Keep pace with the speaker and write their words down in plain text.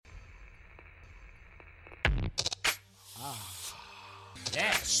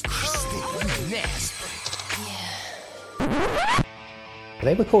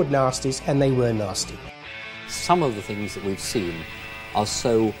They were called nasties, and they were nasty. Some of the things that we've seen are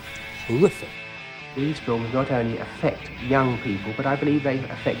so horrific. These films not only affect young people, but I believe they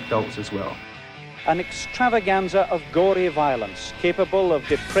affect adults as well. An extravaganza of gory violence capable of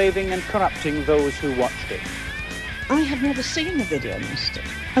depraving and corrupting those who watched it. I have never seen a video nasty.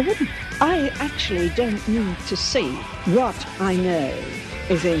 I wouldn't. I actually don't need to see what I know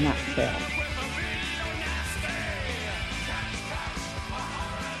is in that film.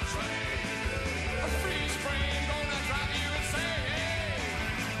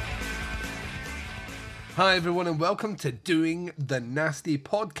 Hi everyone and welcome to Doing the Nasty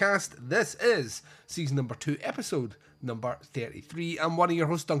Podcast. This is season number 2, episode number 33. I'm one of your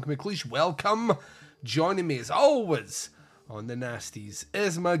hosts, Duncan McLeish. Welcome. Joining me as always on the Nasties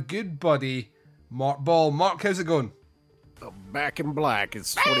is my good buddy, Mark Ball. Mark, how's it going? Back in black.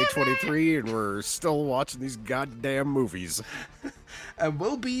 It's 2023 and we're still watching these goddamn movies. And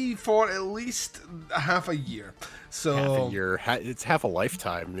will be for at least half a year. So half a year. It's half a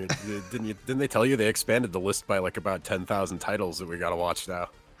lifetime. Didn't they tell you they expanded the list by like about 10,000 titles that we gotta watch now?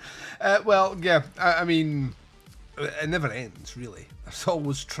 Well, yeah. I mean, it never ends, really. There's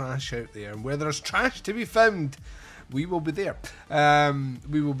always trash out there. And where there's trash to be found, we will be there.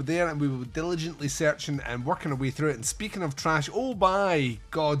 We will be there and we will be diligently searching and working our way through it. And speaking of trash, oh my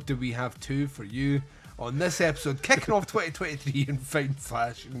God, do we have two for you on this episode, kicking off 2023 in fine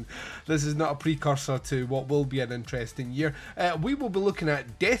fashion. This is not a precursor to what will be an interesting year. We will be looking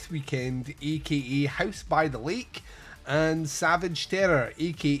at Death Weekend, aka House by the Lake, and Savage Terror,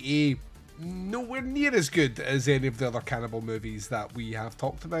 aka nowhere near as good as any of the other cannibal movies that we have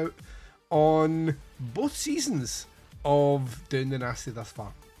talked about on both seasons of Doing the Nasty thus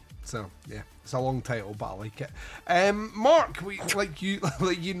far. So yeah, it's a long title, but I like it. Mark, like you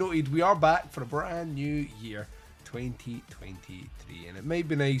noted, we are back for a brand new year, 2023, and it might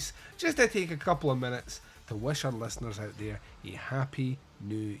be nice just to take a couple of minutes to wish our listeners out there a happy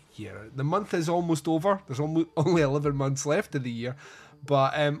new year. The month is almost over. There's only 11 months left of the year,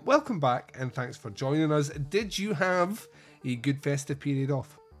 but welcome back and thanks for joining us. Did you have a good festive period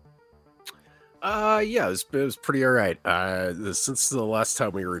off? Yeah, it was pretty alright. Since the last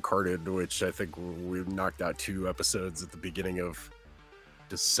time we recorded, which I think we knocked out 2 episodes at the beginning of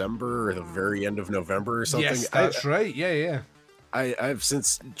December or the very end of November or something. Yes, that's right. Yeah. I've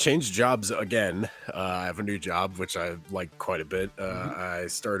since changed jobs again. I have a new job, which I like quite a bit.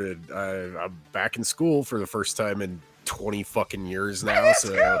 I'm back in school for the first time in 20 fucking years now. Let's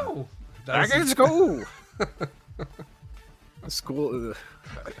go! Let's go! School.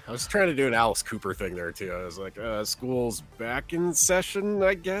 I was trying to do an Alice Cooper thing there too. I was like, "School's back in session,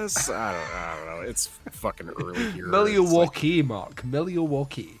 I guess." I don't know. It's fucking early here. Milwaukee, Mark.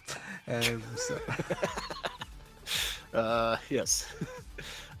 Milwaukee. Yes.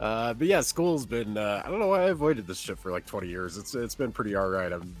 But yeah, school's been. I don't know why I avoided this shit for like 20 years. It's been pretty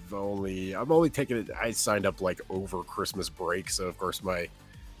alright. I'm only taking it. I signed up like over Christmas break, so of course my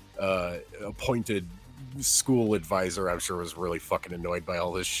appointed school advisor, I'm sure, was really fucking annoyed by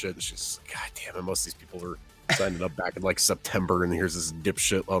all this shit. She's like, God damn it, most of these people are signing up back in like September, and here's this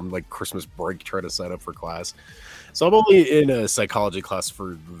dipshit on like Christmas break trying to sign up for class. So I'm only in a psychology class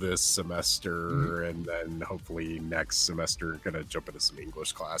for this semester, and then hopefully next semester gonna jump into some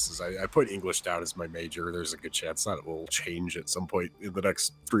English classes. I put English down as my major. There's a good chance that it will change at some point in the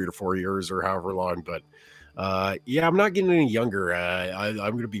next 3 to 4 years or however long, but yeah, I'm not getting any younger. I'm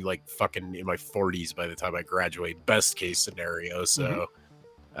gonna be like fucking in my 40s by the time I graduate, best case scenario. So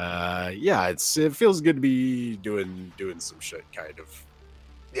yeah, it feels good to be doing some shit, kind of.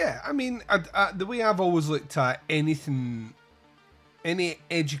 Yeah, I mean, the way I've always looked at any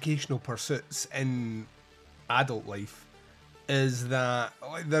educational pursuits in adult life is that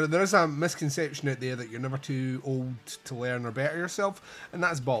there is a misconception out there that you're never too old to learn or better yourself, and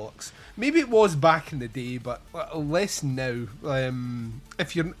that's bollocks. Maybe it was back in the day, but less now.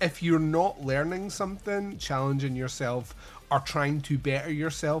 If you're not learning something, challenging yourself, or trying to better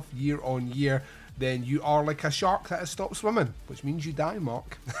yourself year on year, then you are like a shark that has stopped swimming, which means you die,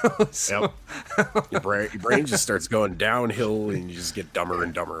 Mark. Yep. Your brain just starts going downhill, and you just get dumber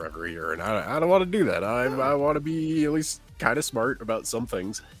and dumber every year. And I don't want to do that. I want to be at least kind of smart about some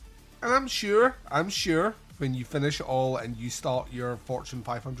things. And I'm sure when you finish it all and you start your Fortune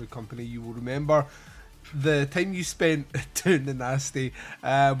 500 company, you will remember the time you spent doing the nasty,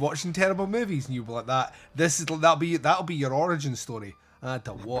 watching terrible movies, and you'll be like, that'll be your origin story. I had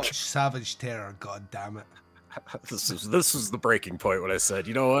to watch Savage Terror, god damn it. This was the breaking point when I said,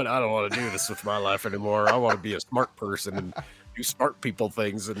 you know what, I don't want to do this with my life anymore. I want to be a smart person and do smart people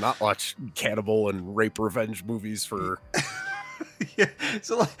things and not watch cannibal and rape revenge movies for. Yeah.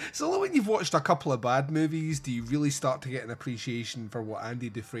 So when you've watched a couple of bad movies, do you really start to get an appreciation for what Andy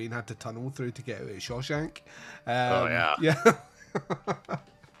Dufresne had to tunnel through to get out of Shawshank? Oh yeah. Yeah.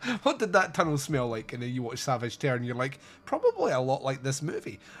 What did that tunnel smell like? And then you watch Savage Terror and you're like, probably a lot like this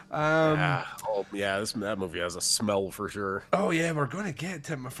movie. That movie has a smell for sure. Oh yeah, we're going to get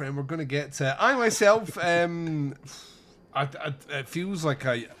to it, my friend. We're going to get to it. I myself, it feels like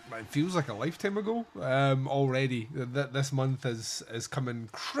a lifetime ago already. This month is coming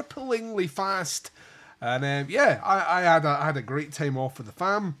cripplingly fast. And I had a great time off with the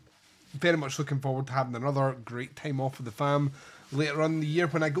fam. Very much looking forward to having another great time off with the fam later on in the year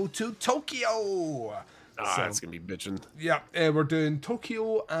when I go to Tokyo. It's gonna be bitching. Yeah, we're doing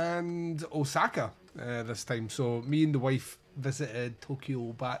Tokyo and Osaka this time. So me and the wife visited Tokyo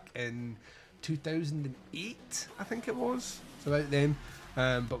back in 2008, I think it was. So about then.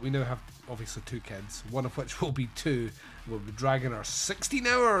 But we now have obviously 2 kids, one of which will be 2. We'll be dragging our 16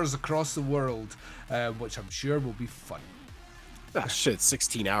 hours across the world, which I'm sure will be fun. Ah, shit,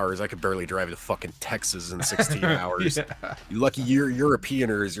 16 hours. I could barely drive to fucking Texas in 16 hours. Yeah. You lucky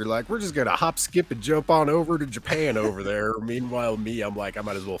Europeaners, you're like, we're just going to hop, skip, and jump on over to Japan over there. Meanwhile, I'm like, I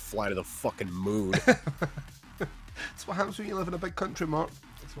might as well fly to the fucking moon. That's what happens when you live in a big country, Mark.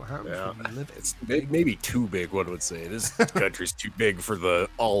 That's what happens when you live It's maybe too big, one would say. This country's too big for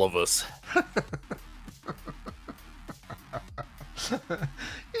all of us.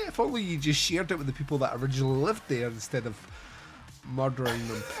 Yeah, if only you just shared it with the people that originally lived there instead of murdering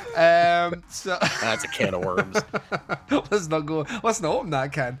them. So that's a can of worms. Let's not open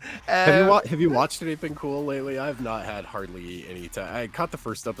that can. Have you watched anything cool lately? I've not had hardly any time. I caught the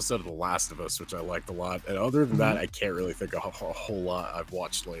first episode of The Last of Us, which I liked a lot, and other than that, I can't really think of a whole lot I've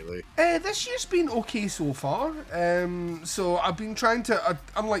watched lately. This year's been okay so far. So I've been trying to,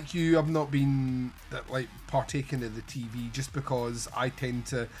 unlike you, I've not been partaking of the TV just because I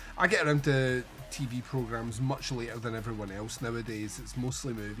get around to TV programs much later than everyone else nowadays. It's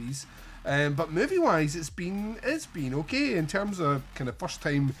mostly movies, but movie-wise, it's been okay in terms of kind of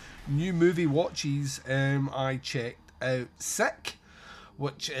first-time new movie watches. I checked out Sick,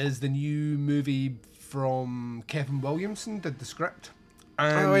 which is the new movie from Kevin Williamson. Did the script.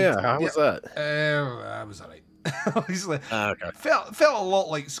 And, how was that? That was alright. Obviously, okay. Felt a lot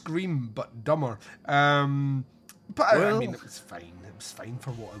like Scream, but dumber. I mean, it was fine. It was fine for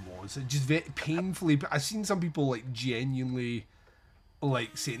what it was. It just very painfully. I've seen some people genuinely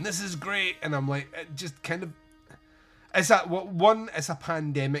saying this is great, and I'm like, it just kind of. It's a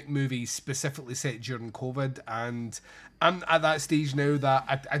pandemic movie specifically set during COVID, and I'm at that stage now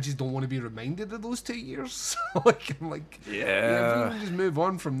that I just don't want to be reminded of those 2 years. So yeah, just move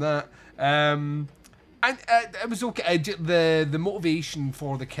on from that. And it was okay. The motivation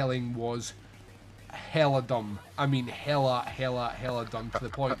for the killing was hella dumb. I mean, hella dumb, to the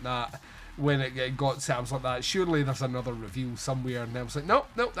point that when it got to, I was like, that surely there's another reveal somewhere, and I was like, nope,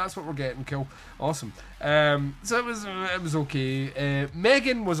 that's what we're getting. Cool, awesome. So it was okay.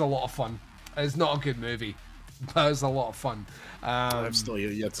 Megan was a lot of fun. It's not a good movie, but it was a lot of fun. I've still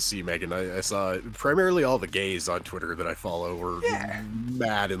yet to see Megan. I saw primarily all the gays on Twitter that I follow were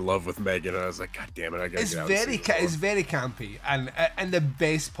mad in love with Megan, and I was like, God damn it, I gotta get out and see this one. It's very campy, and in the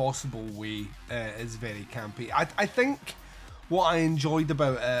best possible way. Is very campy. I think what I enjoyed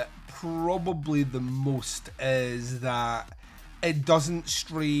about it probably the most is that it doesn't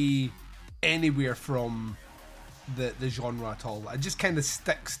stray anywhere from the genre at all. It just kind of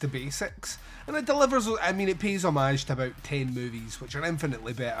sticks to basics, and it delivers. I mean, it pays homage to about 10 movies which are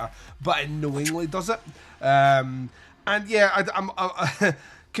infinitely better, but it knowingly does it. And yeah, I'm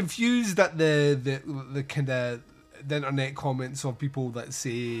confused at the kind of the internet comments of people that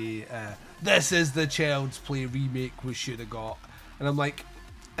say this is the Child's Play remake we should have got, and I'm like,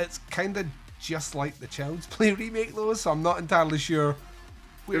 it's kind of just like the Child's Play remake though, so I'm not entirely sure.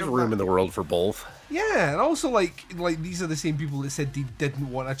 There's room in the world for both. Yeah, and also like these are the same people that said they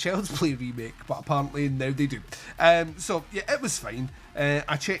didn't want a Child's Play remake, but apparently now they do. So yeah, it was fine.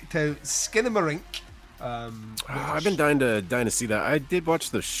 I checked out Skinamarink. I've been dying to see that. I did watch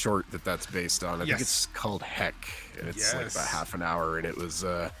the short that's based on. I think it's called Heck, and it's like about half an hour, and it was.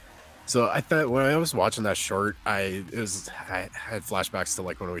 So I thought when I was watching that short, I had flashbacks to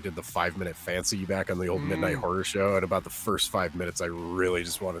like when we did the 5-minute fancy back on the old Midnight Horror Show, and about the first 5 minutes, I really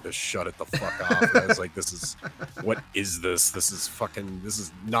just wanted to shut it the fuck off. And I was like, what is this? This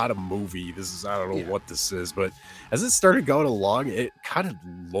is not a movie. I don't know what this is. But as it started going along, it kind of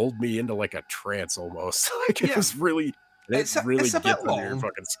lulled me into like a trance almost. It was really. It really gets under your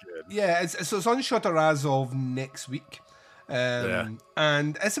fucking skin. Yeah, so it's on Shudder as of next week.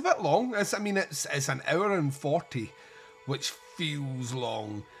 And it's a bit long. It's an hour and 40, which feels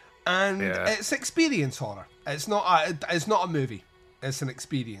long, and it's experience horror. It's not a movie. It's an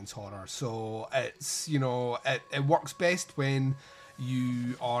experience horror. So it's, you know, it works best when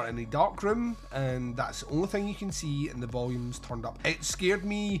you are in a dark room and that's the only thing you can see and the volume's turned up. It scared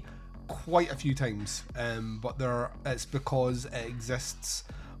me quite a few times, but it's because it exists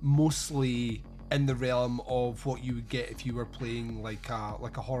mostly in the realm of what you would get if you were playing like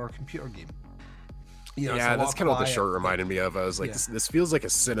a horror computer game. You know, yeah, that's kind of what the short reminded me of. I was like, this feels like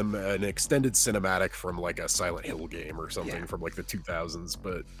an extended cinematic from like a Silent Hill game or something from like the 2000s.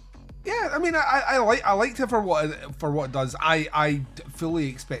 But yeah, I mean, I liked it for what it does. I fully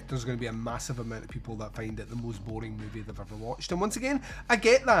expect there's going to be a massive amount of people that find it the most boring movie they've ever watched. And once again, I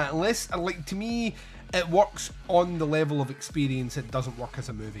get that. Unless, like, to me, it works on the level of experience. It doesn't work as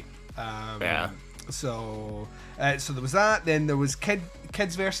a movie. So there was that. Then there was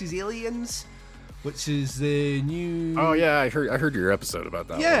Kids versus Aliens, which is the new... Oh yeah, I heard your episode about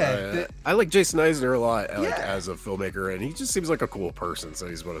that. Yeah, I like Jason Eisner a lot, like as a filmmaker, and he just seems like a cool person. So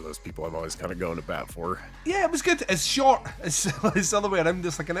he's one of those people I'm always kind of going to bat for. Yeah, it was good. It's short. It's the other way around.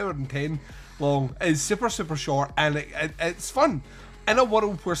 It's like an hour and 10 long. It's super short, and it's fun. In a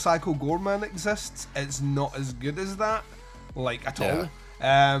world where Psycho Goreman exists, it's not as good as that, like, at all.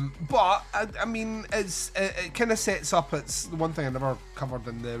 But I mean, it kind of sets up. It's the one thing I never covered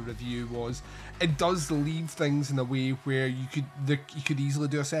in the review was it does leave things in a way where you could easily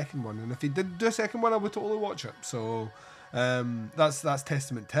do a second one, and if they did do a second one, I would totally watch it. So that's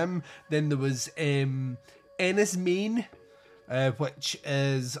testament to him. Then there was Ennis Main, which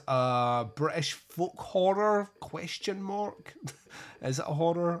is a British folk horror ? Is it a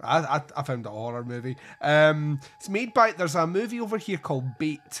horror? I found it a horror movie. It's made by... There's a movie over here called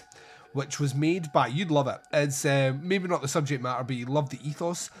Bait, which was made by... You'd love it. It's maybe not the subject matter, but you love the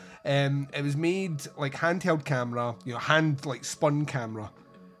ethos. It was made like handheld camera, you know, spun camera.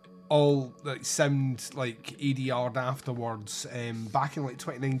 All like sound like ADR'd afterwards. Back in like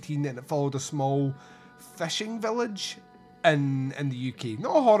 2019, and it followed a small fishing village in the UK.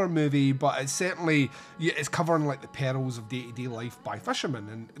 Not a horror movie, but it's certainly it's covering like the perils of day-to-day life by fishermen,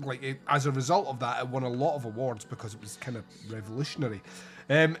 and like as a result of that, it won a lot of awards because it was kind of revolutionary.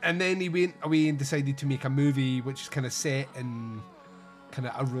 And then he went away and decided to make a movie which is kind of set in kind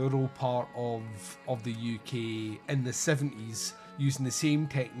of a rural part of the UK in the 70s, using the same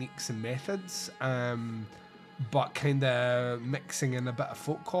techniques and methods, but kind of mixing in a bit of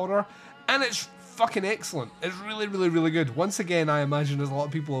folk horror, and it's fucking excellent. It's really, really, really good. Once again, I imagine there's a lot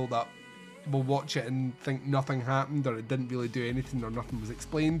of people that will watch it and think nothing happened, or it didn't really do anything, or nothing was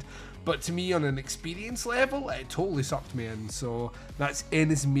explained. But to me, on an experience level, it totally sucked me in. So that's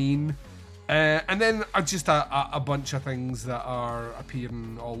Ennis Main. And then just a bunch of things that are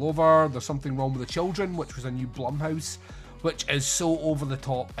appearing all over. There's Something Wrong with the Children, which was a new Blumhouse, which is so over the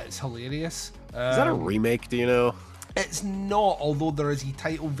top, it's hilarious. Is that a remake, do you know? It's not, although there is a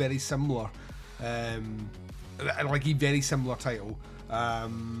title very similar. Like a very similar title. I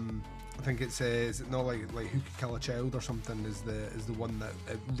think it's is it not like Who Could Kill a Child or something is the one that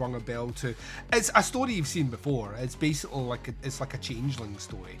it rung a bell to. It's a story you've seen before. It's basically like a changeling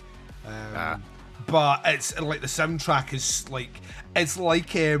story. But it's like the soundtrack is like it's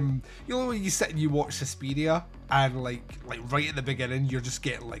like you know when you sit and you watch Suspiria and like right at the beginning you're just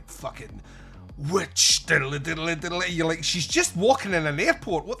getting like fucking witch diddly diddly diddly. You're like, she's just walking in an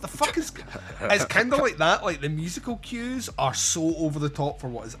airport. What the fuck is? It's kind of like that. Like the musical cues are so over the top for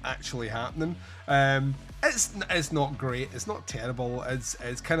what is actually happening. It's not great. It's not terrible. It's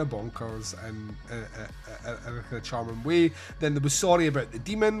kind of bonkers and in a kind of charming way. Then there was Sorry About the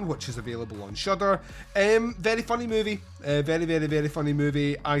Demon, which is available on Shudder. Very funny movie. Very, very, very funny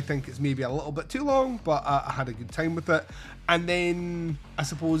movie. I think it's maybe a little bit too long, but I had a good time with it. And then I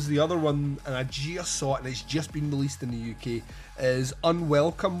suppose the other one, and I just saw it and it's just been released in the UK, is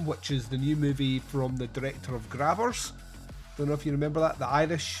Unwelcome, which is the new movie from the director of Grabbers. Don't know if you remember that, the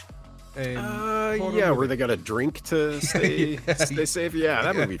Irish. Where they got a drink to stay safe. Yeah,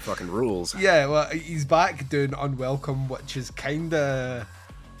 that movie fucking rules. Yeah, well, he's back doing Unwelcome, which is kind of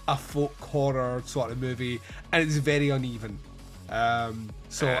a folk horror sort of movie, and it's very uneven.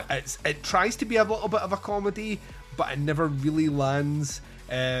 It tries to be a little bit of a comedy, but it never really lands,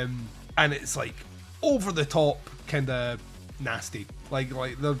 and it's like over the top, kind of nasty. Like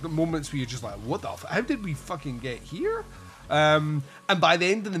the moments where you're just like, what the how did we fucking get here? And by the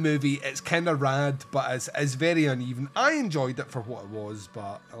end of the movie, it's kind of rad, but it's very uneven. I enjoyed it for what it was,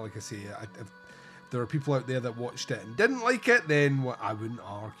 but like I say, there are people out there that watched it and didn't like it, then I wouldn't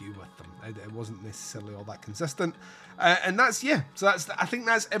argue with them. It wasn't necessarily all that consistent. And that's, I think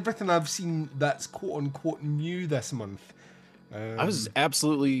that's everything I've seen that's quote-unquote new this month. I was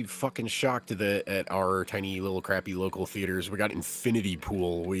absolutely fucking shocked that at our tiny little crappy local theaters we got Infinity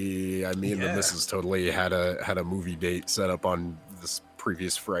Pool. Me and the missus totally had a movie date set up on this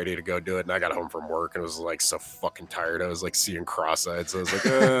previous Friday to go do it, and I got home from work and was like so fucking tired. I was like seeing cross-eyed, so I was like,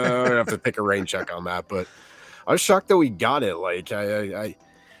 I'm gonna have to take a rain check on that. But I was shocked that we got it. Like I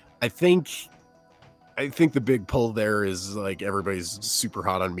think the big pull there is like everybody's super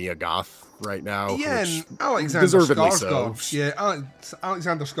hot on Mia Goth right now. Yeah, and Alexander Skarsgård. So. Yeah,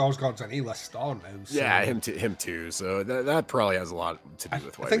 Alexander Skarsgård's an A-list star now. So. Yeah, him too. So that probably has a lot to do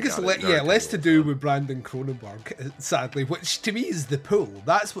with why. I think it's less to do with Brandon Cronenberg, sadly, which to me is the pull.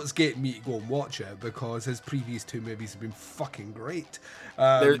 That's what's getting me to go and watch it, because his previous 2 movies have been fucking great.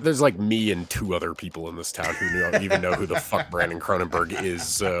 There's like me and 2 other people in this town who don't even know who the fuck Brandon Cronenberg is.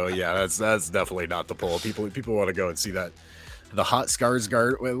 So yeah, that's definitely not the pull. People want to go and see that. The hot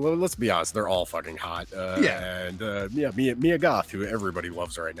Skarsgård. Well, let's be honest, they're all fucking hot. And Mia Goth, who everybody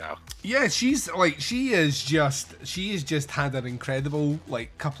loves right now. Yeah, she has just had an incredible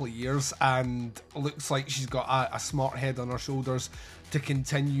couple of years, and looks like she's got a smart head on her shoulders to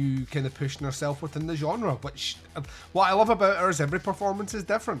continue kind of pushing herself within the genre. Which, what I love about her is every performance is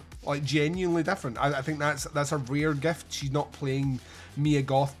different, genuinely different. I think that's a rare gift. She's not playing Mia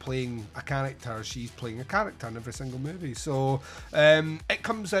Goth playing a character, she's playing a character in every single movie. So it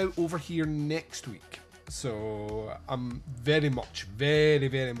comes out over here next week, so I'm very much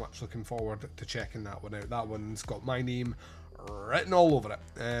looking forward to checking that one out. That one's got my name written all over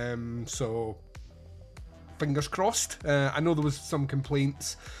it, so fingers crossed. I know there was some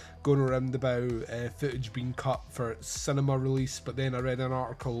complaints going around about footage being cut for cinema release, but then I read an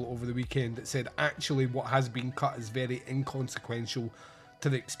article over the weekend that said actually what has been cut is very inconsequential to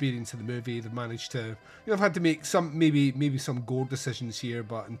the experience of the movie. They've managed to, I've had to make some maybe some gore decisions here,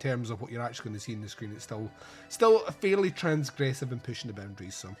 but in terms of what you're actually going to see on the screen, it's still fairly transgressive and pushing the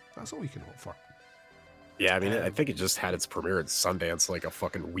boundaries. So that's all we can hope for. Yeah, I mean, I think it just had its premiere at Sundance like a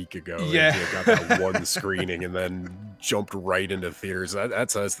fucking week ago. Yeah. It got that one screening and then jumped right into theaters.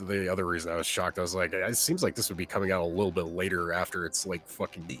 That's the other reason I was shocked. I was like, it seems like this would be coming out a little bit later after its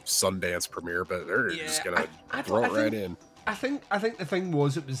fucking Sundance premiere, but they're just gonna throw it right in. I think the thing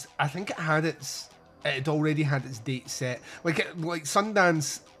was, I think it had already had its date set. Like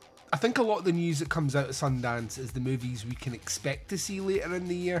Sundance. I think a lot of the news that comes out of Sundance is the movies we can expect to see later in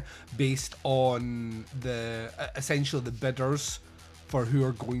the year, based on essentially the bidders for who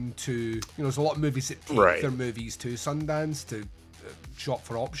are going to. There's a lot of movies that take their movies to Sundance to shop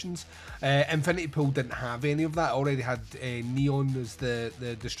for options. Infinity Pool didn't have any of that. It already had Neon as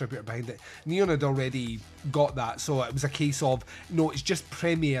the distributor behind it. Neon had already got that, so it was a case of it's just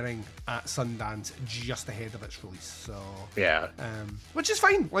premiering at Sundance just ahead of its release. So yeah, which is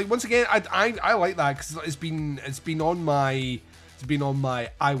fine. Once again, I like that, because it's been on my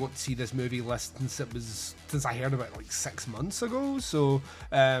I want to see this movie list since I heard about it 6 months ago. So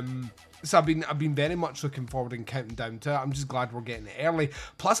So I've been very much looking forward and counting down to it. I'm just glad we're getting it early.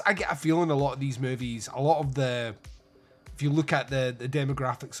 Plus, I get a feeling a lot of these movies, if you look at the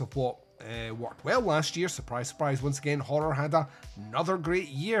demographics of what worked well last year, surprise, surprise, once again, horror had another great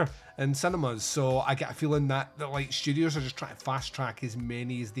year in cinemas. So I get a feeling that studios are just trying to fast track as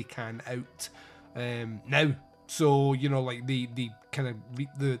many as they can out now. So, they kind of reap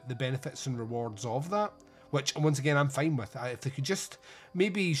the benefits and rewards of that. Which, once again, I'm fine with. If they could just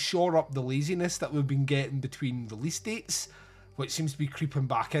maybe shore up the laziness that we've been getting between release dates, which seems to be creeping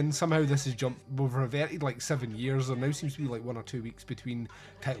back in. Somehow this has jumped, we've reverted 7 years. There now seems to be 1 or 2 weeks between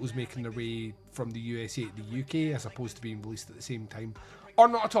titles making their way from the USA to the UK, as opposed to being released at the same time. Or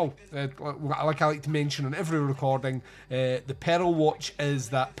not at all. Like I like to mention on every recording, the peril watch is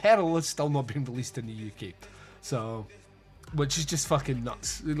that Peril is still not being released in the UK. So... which is just fucking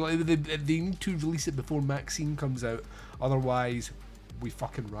nuts. They need to release it before Maxine comes out, otherwise we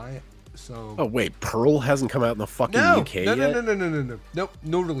fucking riot. So. Oh wait, Pearl hasn't come out in the fucking UK yet? No. Nope,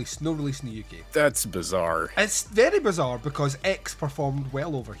 no release in the UK. That's bizarre. It's very bizarre because X performed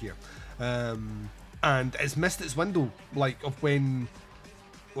well over here, and it's missed its window of when.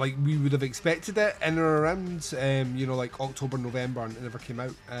 We would have expected it in or around, October, November, and it never came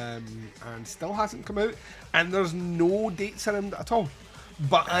out, and still hasn't come out, and there's no dates around it at all.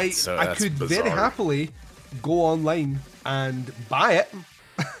 But I could bizarre. Very happily go online and buy it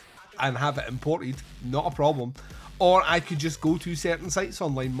and have it imported, not a problem. Or I could just go to certain sites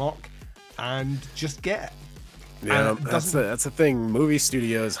online, Mark, and just get it. Yeah, And it that's the thing. Movie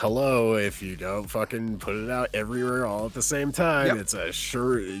studios, hello, if you don't fucking put it out everywhere all at the same time, Yep.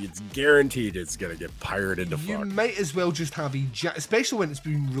 it's guaranteed it's gonna get pirated to You fuck. might as well just have especially when it's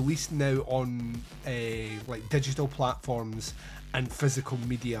been released now on like digital platforms and physical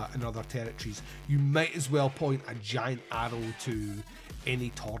media in other territories. You might as well point a giant arrow to any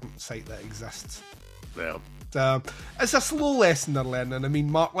torrent site that exists. Yeah. It's a slow lesson they're learning. I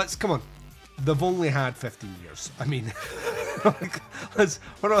mean, Mark, come on. They've only had 15 years. I mean, I've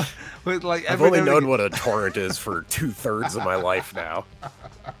only known what a torrent is for 2/3 of my life now.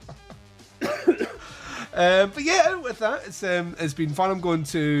 But yeah, with that, it's been fun. I'm going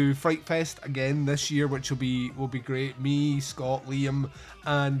to Fright Fest again this year, which will be great. Me, Scott, Liam,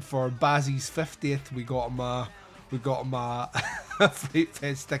 and for Bazzy's 50th, we got him a Fright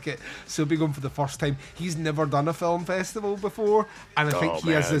Fest ticket, so he'll be going for the first time. He's never done a film festival before, and I think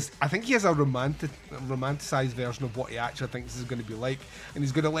he has a romanticized version of what he actually thinks is going to be like, and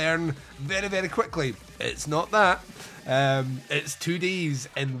he's going to learn very, very quickly. It's not that. It's 2 days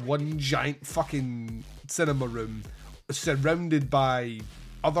in one giant fucking cinema room, surrounded by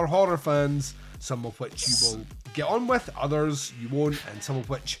other horror fans, some of which you will get on with, others you won't, and some of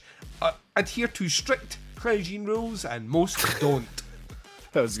which adhere to strict hygiene rules, and most don't.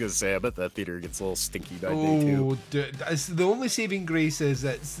 I was gonna say, I bet that theater gets a little stinky that day too. Dude, it's the only saving grace is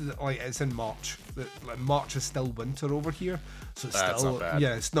it's in March. March is still winter over here, so it's That's still not bad.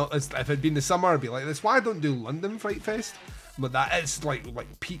 yeah. It's not. If it'd been the summer, I'd be like, that's why I don't do London Fright Fest. But that it's like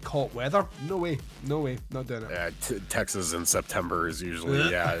peak hot weather. No way, not doing it. Yeah, Texas in September is usually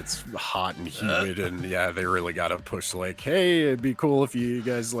it's hot and humid, and they really gotta push like, hey, it'd be cool if you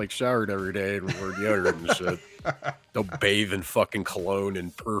guys like showered every day and wore deodorant and shit. Don't bathe in fucking cologne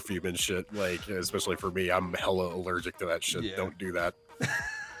and perfume and shit. Like, especially for me, I'm hella allergic to that shit. Yeah. Don't do that.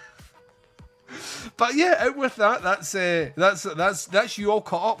 But yeah, out with that. That's you all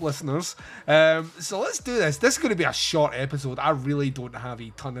caught up, listeners. So let's do this. This is going to be a short episode. I really don't have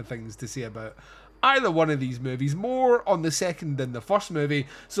a ton of things to say about either one of these movies. More on the second than the first movie.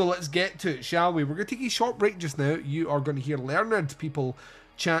 So let's get to it, shall we? We're going to take a short break just now. You are going to hear learned people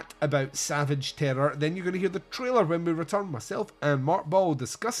chat about Savage Terror. Then you're going to hear the trailer when we return. Myself and Mark Ball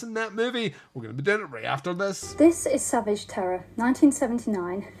discussing that movie. We're going to be doing it right after this. This is Savage Terror,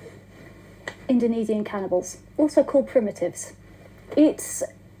 1979. Indonesian cannibals, also called primitives. It's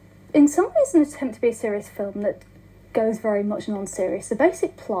in some ways an attempt to be a serious film that goes very much non-serious. The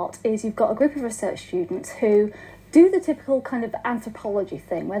basic plot is you've got a group of research students who do the typical kind of anthropology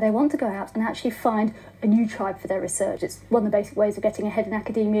thing where they want to go out and actually find a new tribe for their research. It's one of the basic ways of getting ahead in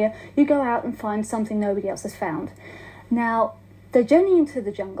academia. You go out and find something nobody else has found. Now, they're journeying into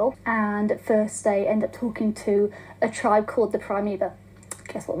the jungle, and at first they end up talking to a tribe called the Primeval.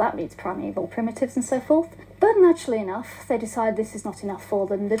 Guess what that means, primeval, primitives and so forth. But naturally enough, they decide this is not enough for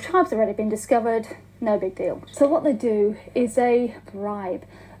them. The tribe's already been discovered, no big deal. So what they do is they bribe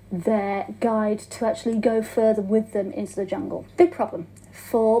their guide to actually go further with them into the jungle. Big problem.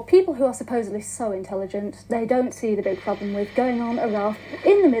 For people who are supposedly so intelligent, they don't see the big problem with going on a raft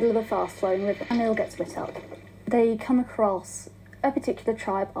in the middle of a fast-flowing river, and they'll get split up. They come across a particular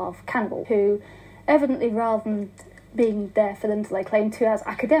tribe of cannibals who, evidently rather than being there for them to lay claim to as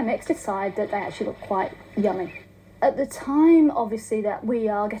academics, decide that they actually look quite yummy. At the time, obviously, that we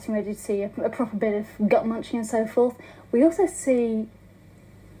are getting ready to see a proper bit of gut munching and so forth, we also see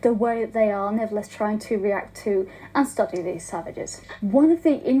the way that they are nevertheless trying to react to and study these savages. One of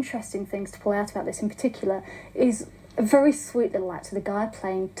the interesting things to pull out about this in particular is a very sweet little actor, the guy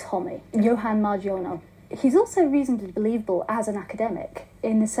playing Tommy, Johan Margiono. He's also reasonably believable as an academic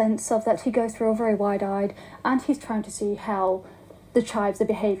in the sense of that he goes through all very wide-eyed and he's trying to see how the tribes are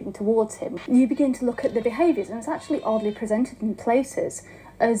behaving towards him. You begin to look at the behaviours and it's actually oddly presented in places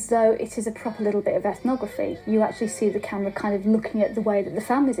as though it is a proper little bit of ethnography. You actually see the camera kind of looking at the way that the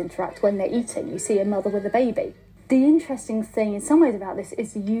families interact when they're eating. You see a mother with a baby. The interesting thing in some ways about this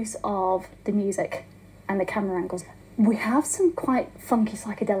is the use of the music and the camera angles. We have some quite funky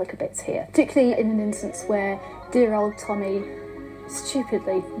psychedelic bits here, particularly in an instance where dear old Tommy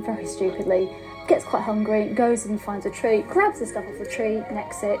stupidly, very stupidly, gets quite hungry, goes and finds a tree, grabs the stuff off the tree,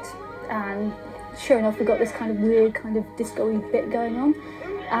 necks it, and sure enough we've got this kind of weird kind of disco-y bit going on,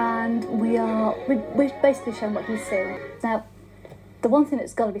 and we're basically showing what he's seeing. Now, the one thing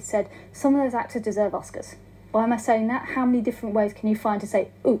that's got to be said, some of those actors deserve Oscars. Why am I saying that? How many different ways can you find to say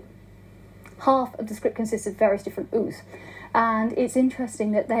ooh? Half of the script consists of various different oohs. And it's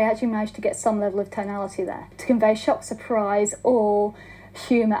interesting that they actually managed to get some level of tonality there to convey shock, surprise, or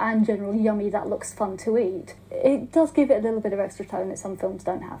humour and general yummy that looks fun to eat. It does give it a little bit of extra tone that some films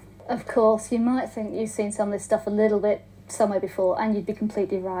don't have. Of course, you might think you've seen some of this stuff a little bit somewhere before, and you'd be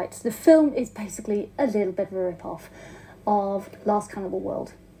completely right. The film is basically a little bit of a rip-off of Last Cannibal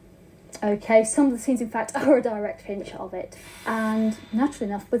World. Okay, some of the scenes, in fact, are a direct pinch of it. And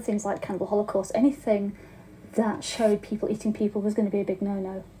naturally enough, with things like Cannibal Holocaust, anything that showed people eating people was going to be a big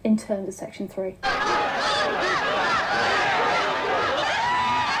no-no in terms of Section 3.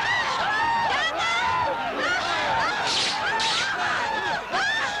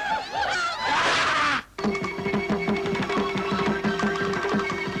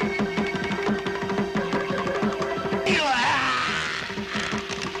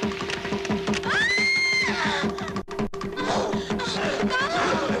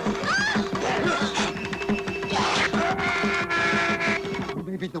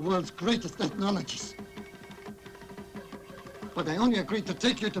 The world's greatest ethnologist. But I only agreed to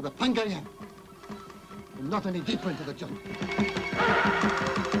take you to the Pangaea and not any deeper into the jungle.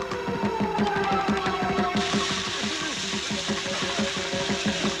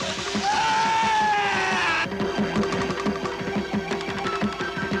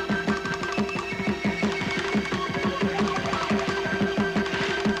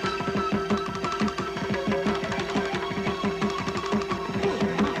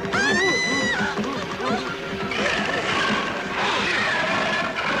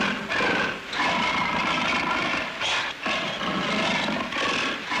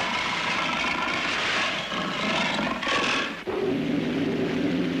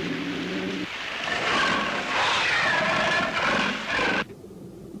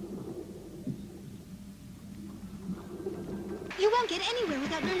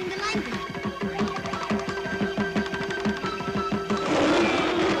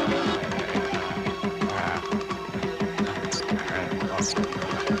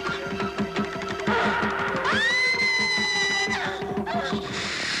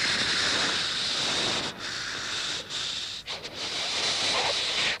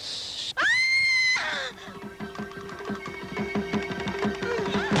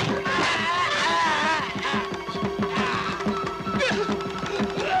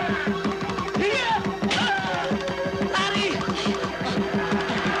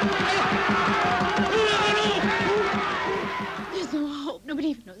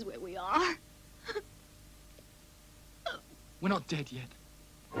 Dead yet.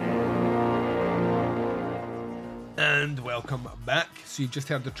 And welcome back. So you just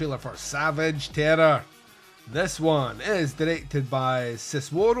heard the trailer for Savage Terror. This one is directed by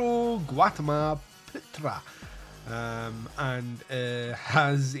Sisworo Gautama Putra, and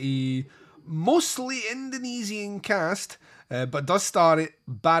has a mostly Indonesian cast, but does star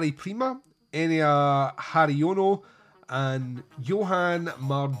Barry Prima, Enya Haryono, and Johan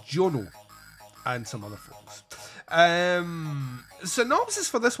Marjono, and some other folks. Synopsis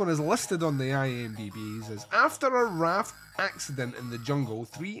for this one is listed on the IMDb as after a raft accident in the jungle,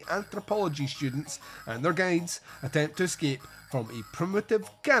 3 anthropology students and their guides attempt to escape from a primitive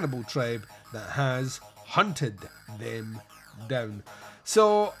cannibal tribe that has hunted them down.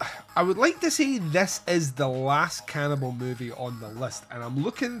 So I would like to say this is the last cannibal movie on the list, and I'm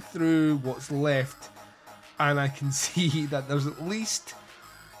looking through what's left and I can see that there's at least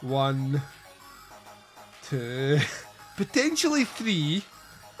 1, 2, potentially 3.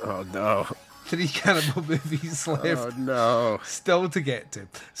 Oh no. 3 cannibal movies left. Oh no. Still to get to.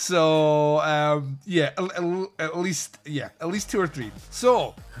 So yeah, at least 2 or 3.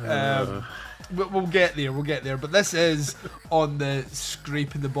 So we'll get there. We'll get there. But this is on the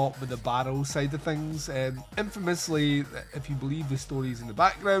scraping the bottom of the barrel side of things. Infamously, if you believe the stories in the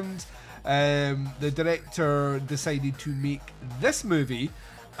background, the director decided to make this movie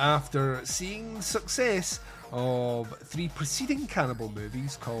after seeing success of 3 preceding cannibal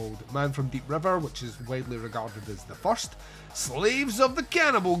movies called Man from Deep River, which is widely regarded as the first, Slaves of the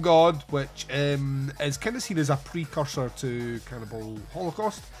Cannibal God, which is kind of seen as a precursor to Cannibal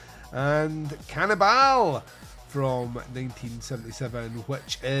Holocaust, and Cannibal from 1977,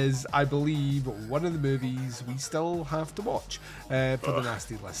 which is, I believe, one of the movies we still have to watch for the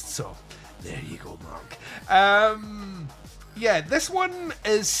nasty list. So there you go, Mark. Yeah, this one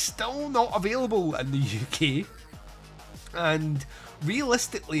is still not available in the UK, and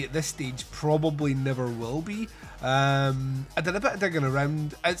realistically at this stage probably never will be. I did a bit of digging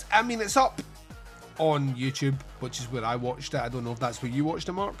around. It's up on YouTube, which is where I watched it. I don't know if that's where you watched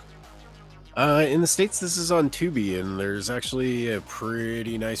it, Mark. In the States, this is on Tubi, and there's actually a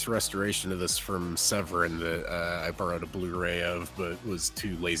pretty nice restoration of this from Severin that I borrowed a Blu-ray of, but was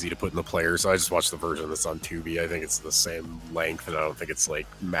too lazy to put in the player, so I just watched the version that's on Tubi. I think it's the same length, and I don't think it's like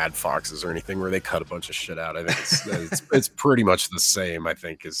Mad Foxes or anything where they cut a bunch of shit out. I think it's pretty much the same, I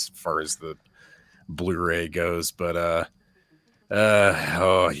think, as far as the Blu-ray goes, but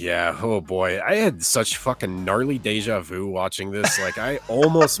oh yeah, oh boy, I had such fucking gnarly deja vu watching this. Like, I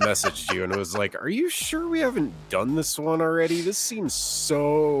almost messaged you and it was like, are you sure we haven't done this one already? This seems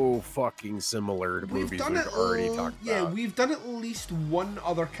so fucking similar to movies we've already talked about. Yeah, we've done at least one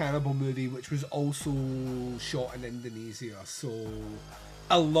other cannibal movie which was also shot in Indonesia, so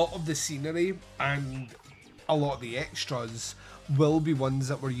a lot of the scenery and a lot of the extras will be ones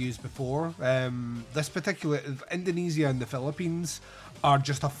that were used before. This particular Indonesia and the Philippines are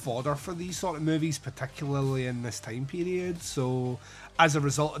just a fodder for these sort of movies, particularly in this time period. So as a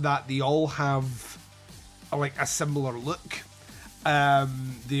result of that, they all have like a similar look.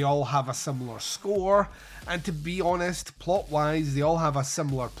 They all have a similar score, and to be honest, plot-wise, they all have a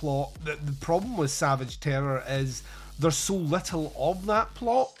similar plot. The problem with Savage Terror is there's so little of that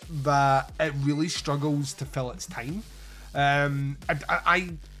plot that it really struggles to fill its time. There's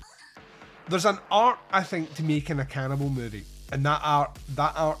an art, I think, to making a cannibal movie, and that art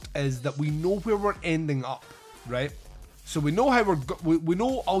is that we know where we're ending up, right? So we know how we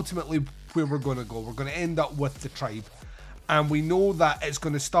know ultimately where we're going to go. We're going to end up with the tribe, and we know that it's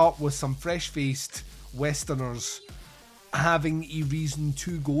going to start with some fresh-faced Westerners having a reason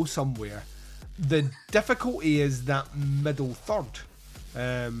to go somewhere. The difficulty is that middle third. You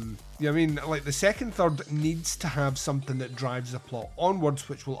know what I mean? Like, the second third needs to have something that drives the plot onwards,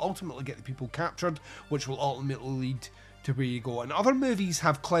 which will ultimately get the people captured, which will ultimately lead to where you go. And other movies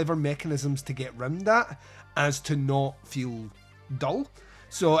have clever mechanisms to get around that, as to not feel dull.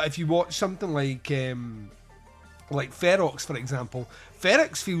 So if you watch something like Ferox, for example,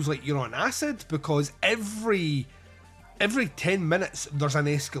 Ferox feels like you're on acid, because every 10 minutes there's an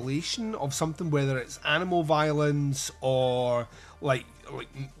escalation of something, whether it's animal violence or like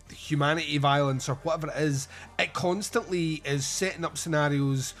humanity violence or whatever it is. It constantly is setting up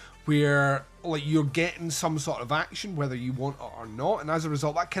scenarios where like you're getting some sort of action whether you want it or not, and as a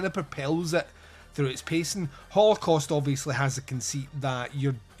result that kind of propels it through its pacing. Holocaust obviously has a conceit that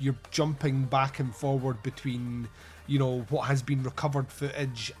you're jumping back and forward between, you know, what has been recovered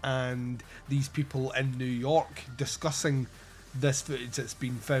footage and these people in New York discussing this footage that's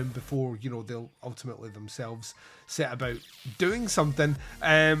been found before, you know, they'll ultimately themselves set about doing something.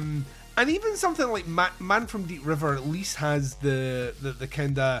 And even something like Man from Deep River at least has the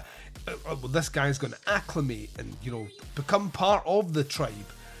kind of, well, this guy's going to acclimate and, you know, become part of the tribe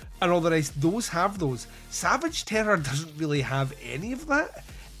and all the rest. Those have those. Savage Terror doesn't really have any of that.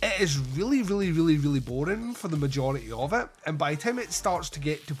 It is really, really, really, really boring for the majority of it, and by the time it starts to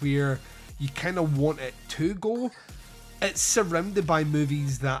get to where you kind of want it to go, it's surrounded by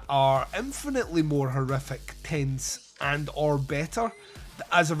movies that are infinitely more horrific, tense, and or better.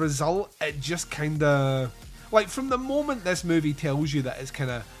 As a result, it just kind of, like, from the moment this movie tells you that it's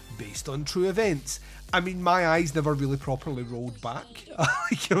kind of based on true events, I mean, my eyes never really properly rolled back.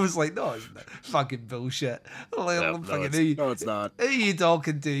 Like, I was like, no, it's fucking bullshit. Like, no, it's not. Who are you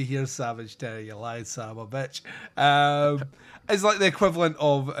talking to here, Savage Terror? You lying son of a bitch. It's like the equivalent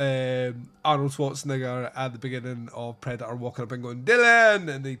of Arnold Schwarzenegger at the beginning of Predator walking up and going,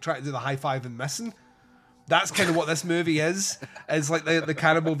 Dylan! And they try to do the high five and missing. That's kind of what this movie is. It's like the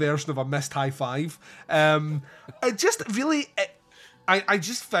cannibal version of a missed high five. It just really... I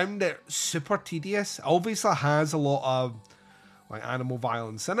just found it super tedious. It obviously has a lot of like animal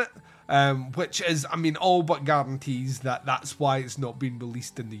violence in it, which is, I mean, all but guarantees that that's why it's not been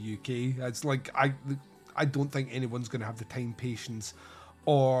released in the UK. It's like I don't think anyone's going to have the time, patience,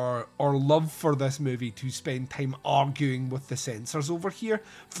 or love for this movie to spend time arguing with the censors over here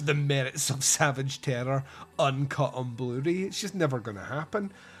for the merits of Savage Terror uncut on Blu-ray. It's just never going to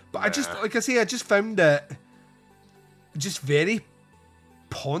happen. But yeah. I just, like I say, I just found it just very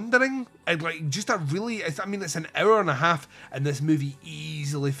pondering, and like just a really, I mean, it's an hour and a half and this movie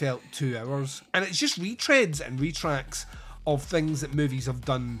easily felt 2 hours, and it's just retreads and retracts of things that movies have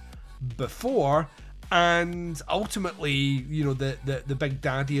done before. And ultimately, you know, the big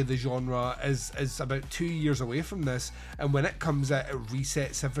daddy of the genre is about 2 years away from this, and when it comes out, it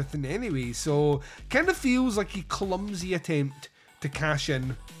resets everything anyway. So kind of feels like a clumsy attempt to cash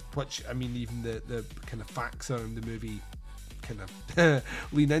in, which, I mean, even the kind of facts around the movie kind of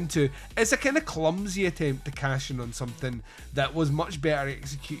lean into. It's a kind of clumsy attempt to cash in on something that was much better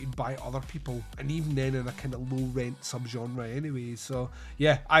executed by other people, and even then in a kind of low rent subgenre anyway. So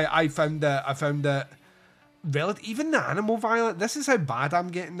yeah, I found that even the animal violence, this is how bad I'm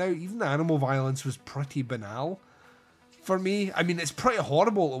getting now, even the animal violence was pretty banal for me. I mean, it's pretty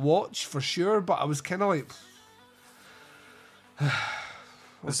horrible to watch for sure, but I was kind of like,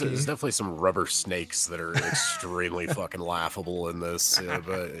 There's definitely some rubber snakes that are extremely fucking laughable in this.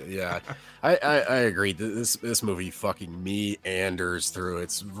 But yeah, I agree. This movie fucking meanders through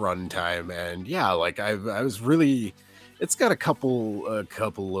its runtime, and yeah, like I was really. It's got a couple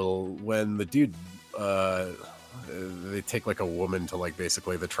little when the dude. They take like a woman to like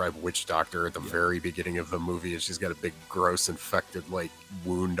basically the tribe witch doctor at the very beginning of the movie, and she's got a big gross infected like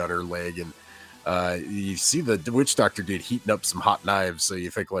wound on her leg, and you see the witch doctor dude heating up some hot knives, so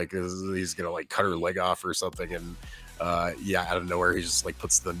you think like he's gonna like cut her leg off or something, and yeah, out of nowhere he just like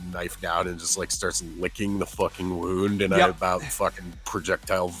puts the knife down and just like starts licking the fucking wound, and I about fucking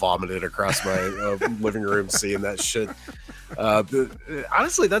projectile vomited across my living room seeing that shit. But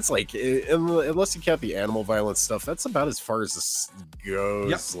honestly, that's like, unless you count the animal violence stuff, that's about as far as this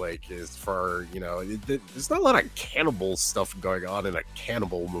goes. Like, as far, you know, there's not a lot of cannibal stuff going on in a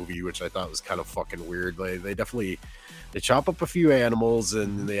cannibal movie, which I thought was kind of fucking weird. They definitely chop up a few animals,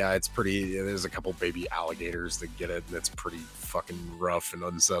 and yeah, it's pretty. There's a couple baby alligators that get it, and it's pretty fucking rough and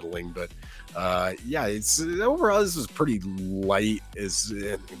unsettling. But yeah, it's overall this is pretty light.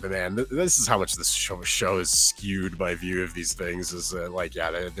 Man, this is how much this show is skewed by view of these things. Is like,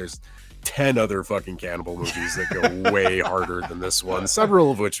 yeah, there's 10 other fucking cannibal movies that go way harder than this one.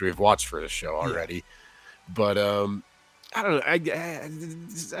 Several of which we've watched for this show already. But I don't know. I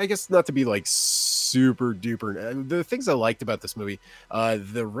guess not to be like super duper. The things I liked about this movie,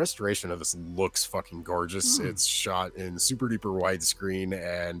 the restoration of this looks fucking gorgeous. It's shot in super duper widescreen,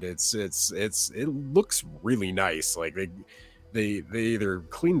 and it looks really nice. Like they either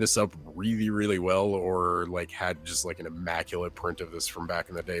cleaned this up really really well, or like had just like an immaculate print of this from back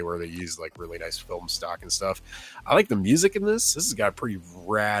in the day where they used like really nice film stock and stuff. I like the music in this. This has got a pretty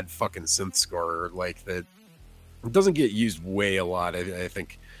rad fucking synth score like that. It doesn't get used way a lot. I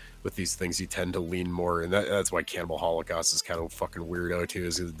think with these things you tend to lean more, and that's why Cannibal Holocaust is kind of fucking weirdo too,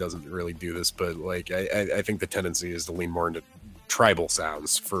 is it doesn't really do this. But like I think the tendency is to lean more into tribal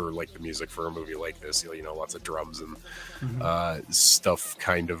sounds for like the music for a movie like this. You know, lots of drums and stuff,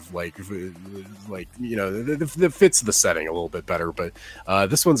 kind of like you know, that fits the setting a little bit better. But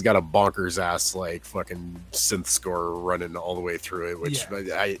this one's got a bonkers ass like fucking synth score running all the way through it, which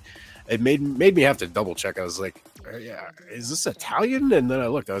it made me have to double check. I was like, yeah, is this Italian? And then I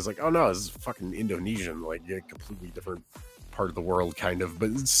looked, I was like, oh no, this is fucking Indonesian, like a completely different part of the world kind of, but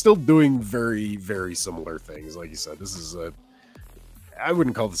it's still doing very, very similar things. Like you said, this is I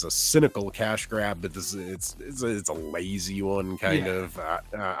wouldn't call this a cynical cash grab, but it's a lazy one kind of.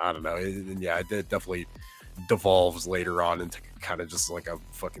 I don't know. It definitely devolves later on into kind of just like a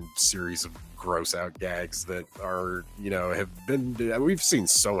fucking series of gross out gags that are, you know, we've seen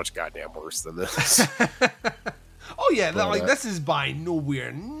so much goddamn worse than this. Oh yeah, like this is by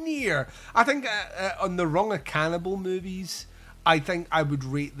nowhere near. I think on the rung of cannibal movies, I think I would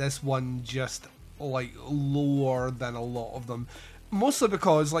rate this one just like lower than a lot of them. Mostly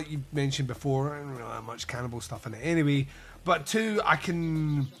because, like you mentioned before, I don't really have much cannibal stuff in it anyway. But two, I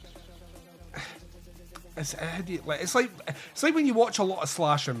can. It's like when you watch a lot of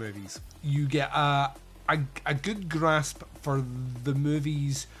slasher movies, you get a good grasp for the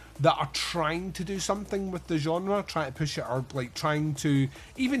movies that are trying to do something with the genre, trying to push it, or like trying to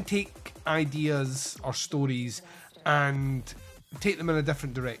even take ideas or stories and take them in a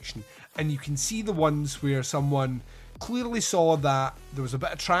different direction. And you can see the ones where someone clearly saw that there was a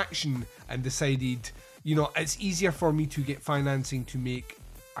bit of traction and decided, you know, it's easier for me to get financing to make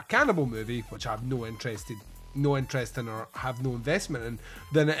a cannibal movie, which I have no interest in or have no investment in,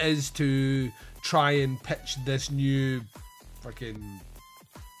 than it is to try and pitch this new fucking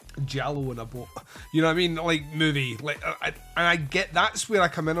Giallo in a boat, you know what I mean, like movie. Like, and I get that's where I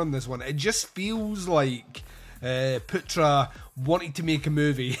come in on this one. It just feels like Putra wanted to make a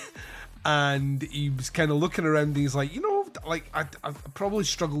movie and he was kind of looking around and he's like, you know, like I probably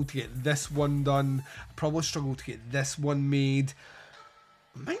struggled to get this one done, I probably struggled to get this one made,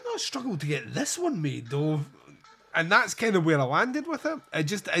 might not struggle to get this one made though. And that's kind of where I landed with it.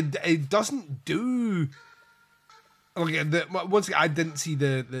 It doesn't do. Like, once again, I didn't see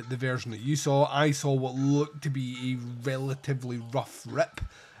the version that you saw. I saw what looked to be a relatively rough rip,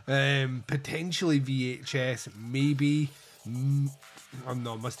 potentially VHS, maybe. Oh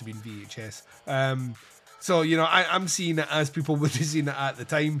no, it must have been VHS. So, you know, I'm seeing it as people would have seen it at the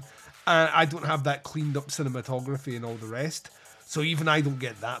time. And I don't have that cleaned up cinematography and all the rest. So even I don't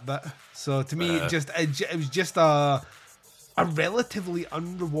get that bit. So to me, it was just a relatively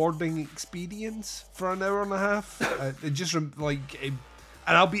unrewarding experience for an hour and a half. It just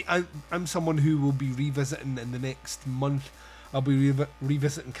I'm someone who will be revisiting in the next month. I'll be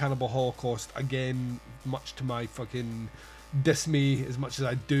revisiting Cannibal Holocaust again, much to my fucking dismay. As much as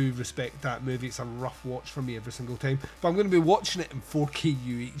I do respect that movie, it's a rough watch for me every single time. But I'm going to be watching it in 4K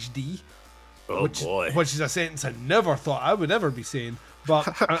UHD. Which is a sentence I never thought I would ever be saying,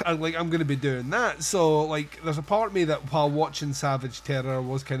 but I'm going to be doing that. So like, there's a part of me that while watching Savage Terror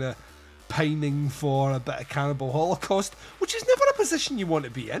was kind of pining for a bit of Cannibal Holocaust, which is never a position you want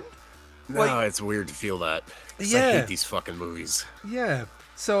to be in. No, it's weird to feel that. Yeah, I hate these fucking movies. Yeah.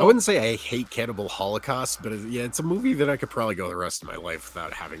 So I wouldn't say I hate Cannibal Holocaust, but it's a movie that I could probably go the rest of my life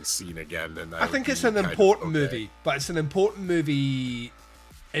without having seen again. And I think it's an important movie, but it's an important movie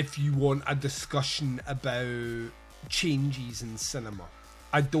if you want a discussion about changes in cinema.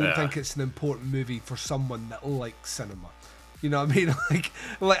 I don't think it's an important movie for someone that likes cinema. You know what I mean?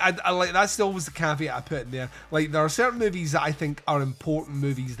 Like that's always the caveat I put in there. Like, there are certain movies that I think are important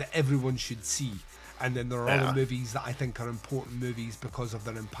movies that everyone should see, and then there are other movies that I think are important movies because of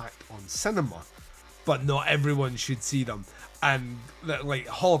their impact on cinema, but not everyone should see them. And like,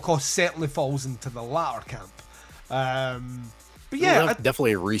 Holocaust certainly falls into the latter camp. But yeah,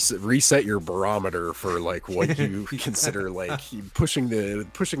 definitely reset your barometer for like what you consider like pushing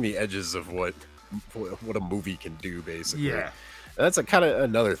the edges of what a movie can do, basically. Yeah, that's a kind of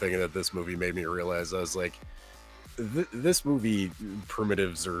another thing that this movie made me realize. I was like, this movie,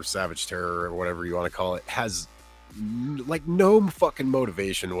 Primitives or Savage Terror or whatever you want to call it, has like no fucking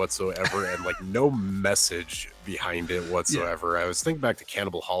motivation whatsoever and like no message behind it whatsoever. I was thinking back to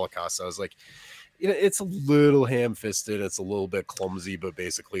Cannibal Holocaust. I was like, you know, it's a little ham-fisted, it's a little bit clumsy, but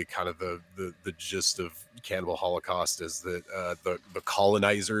basically kind of the gist of Cannibal Holocaust is that the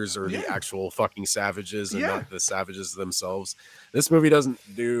colonizers are the actual fucking savages and not the savages themselves. This movie doesn't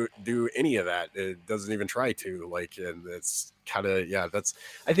do any of that. It doesn't even try to, like, and it's kind of,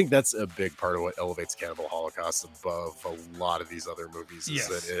 I think that's a big part of what elevates Cannibal Holocaust above a lot of these other movies, is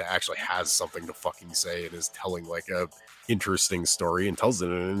that it actually has something to fucking say and is telling like a interesting story and tells it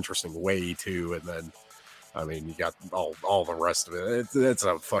in an interesting way too. And then, I mean, you got all the rest of it.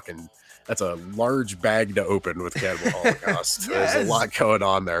 That's a large bag to open with Cannibal Holocaust. There's a lot going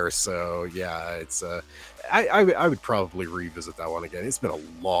on there. So yeah, it's I would probably revisit that one again. It's been a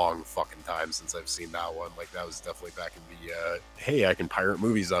long fucking time since I've seen that one. Like, that was definitely back in the hey, I can pirate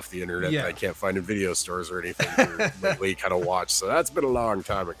movies off the internet that I can't find in video stores or anything to lately kind of watch. So that's been a long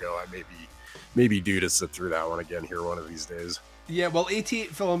time ago. I maybe due to sit through that one again here one of these days. Yeah, well, 88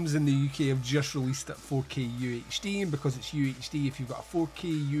 Films in the UK have just released it 4K UHD, and because it's UHD, if you've got a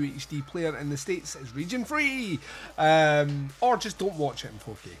 4K UHD player in the States, it's region free. Or just don't watch it in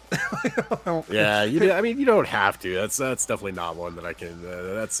 4K. Yeah, you don't have to. That's definitely not one that I can.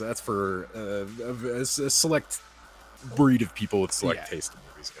 That's for a select breed of people with select taste in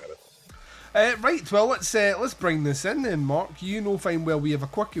movies, kind of. Right, well, let's bring this in then, Mark. You know fine well we have a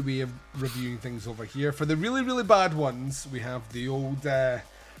quirky way of reviewing things over here. For the really, really bad ones, we have the old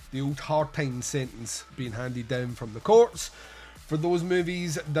hard time sentence being handed down from the courts. For those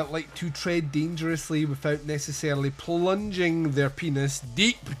movies that like to tread dangerously without necessarily plunging their penis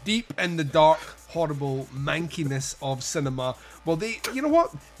deep, deep in the dark, horrible mankiness of cinema, well, you know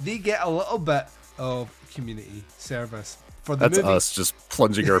what? They get a little bit of community service. For the movie. Us just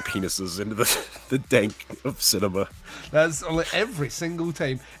plunging our penises into the dank of cinema. That's every single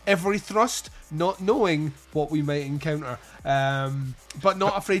time. Every thrust, not knowing what we might encounter. But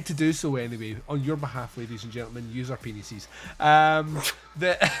not afraid to do so anyway. On your behalf, ladies and gentlemen, use our penises.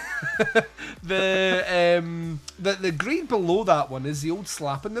 The grade below that one is the old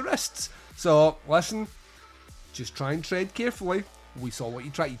slap in the wrists. So, listen, just try and tread carefully. We saw what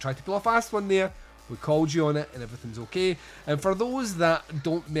you tried. You tried to pull a fast one there. We called you on it, and everything's okay. And for those that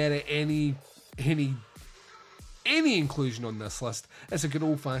don't merit any inclusion on this list, it's a good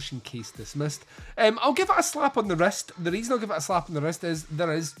old-fashioned case dismissed. I'll give it a slap on the wrist. The reason I'll give it a slap on the wrist is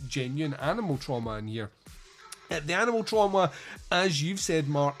there is genuine animal trauma in here. The animal trauma, as you've said,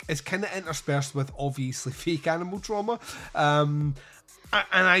 Mark, is kind of interspersed with obviously fake animal trauma. And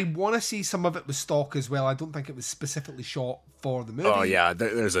I want to see some of it with stock as well. I don't think it was specifically shot for the movie. Oh yeah,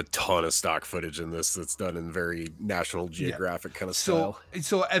 there's a ton of stock footage in this that's done in very National Geographic kind of style.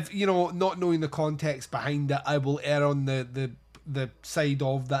 So if, not knowing the context behind it, I will err on the the side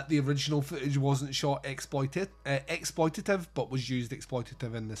of that the original footage wasn't shot exploitative, but was used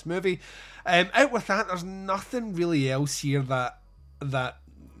exploitative in this movie. Out with that, there's nothing really else here that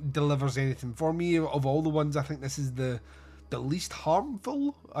delivers anything for me. Of all the ones, I think this is the least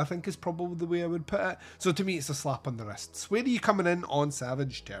harmful, I think is probably the way I would put it. So to me, it's a slap on the wrists. Where are you coming in on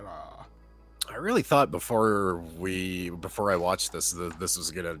Savage Terror? I really thought before I watched this that this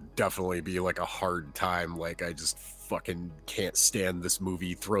was gonna definitely be like a hard time. Like, I just fucking can't stand this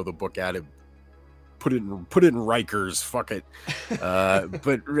movie. Throw the book at it. Put it in Rikers. Fuck it.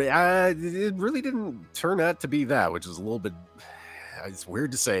 But it really didn't turn out to be that, which is a little bit. It's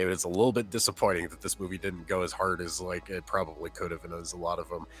weird to say, but it's a little bit disappointing that this movie didn't go as hard as like it probably could have, and as a lot of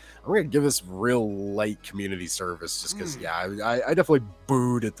them. I'm gonna give this real light community service just because, I definitely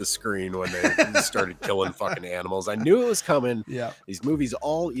booed at the screen when they started killing fucking animals. I knew it was coming. Yeah, these movies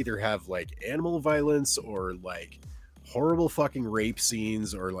all either have like animal violence or like horrible fucking rape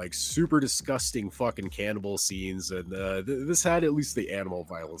scenes or like super disgusting fucking cannibal scenes, and this had at least the animal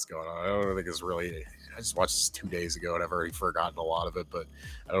violence going on. I don't think it's really. I just watched this 2 days ago and I've already forgotten a lot of it, but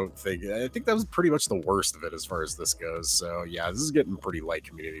I think that was pretty much the worst of it as far as this goes. So yeah, this is getting pretty light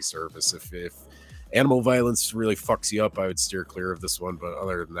community service. If animal violence really fucks you up, I would steer clear of this one, but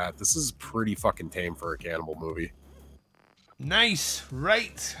other than that, this is pretty fucking tame for a cannibal movie. Nice.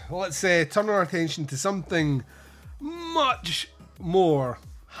 Right, let's turn our attention to something much more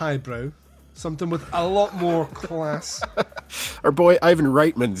highbrow, something with a lot more class. Our boy Ivan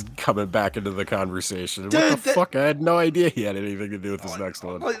Reitman's coming back into the conversation. What the fuck? I had no idea he had anything to do with this next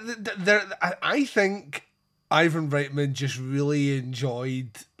one. I think Ivan Reitman just really enjoyed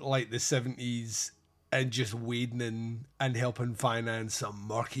like the 70s and just wading in and helping finance some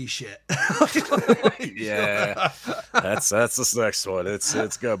murky shit. Yeah, that's this next one. It's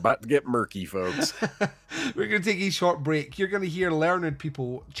about to get murky, folks. We're going to take a short break. You're going to hear learned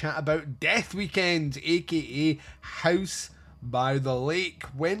people chat about Death Weekend, aka House by the Lake.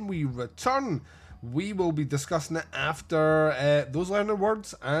 When we return, we will be discussing it after those learned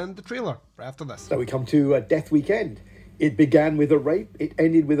words and the trailer. After this. So we come to Death Weekend. It began with a rape, it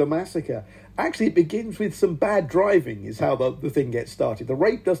ended with a massacre. Actually, it begins with some bad driving is how the thing gets started. The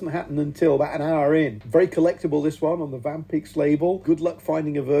rape doesn't happen until about an hour in. Very collectible, this one, on the Vampix label. Good luck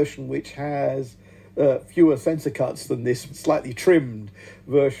finding a version which has fewer censor cuts than this slightly trimmed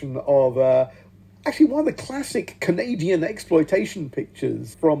version of... actually, one of the classic Canadian exploitation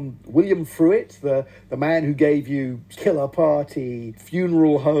pictures from William Fruitt, the man who gave you Killer Party,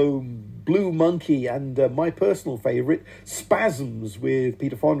 Funeral Home, Blue Monkey, and my personal favourite, Spasms, with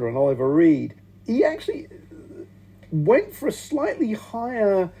Peter Fonda and Oliver Reed. He actually went for a slightly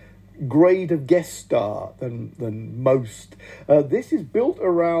higher grade of guest star than most. This is built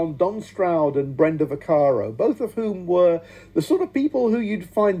around Don Stroud and Brenda Vaccaro, both of whom were the sort of people who you'd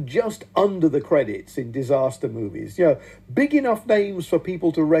find just under the credits in disaster movies. You know, big enough names for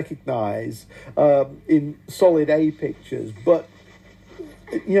people to recognise in solid A pictures, but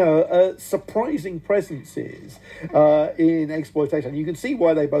surprising presences in exploitation. You can see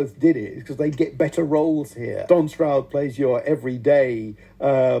why they both did it, because they get better roles here. Don Stroud plays your everyday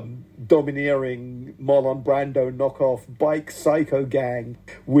domineering Marlon Brando knockoff bike psycho gang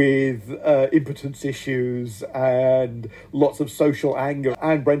with impotence issues and lots of social anger.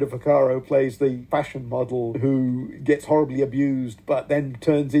 And Brenda Vaccaro plays the fashion model who gets horribly abused but then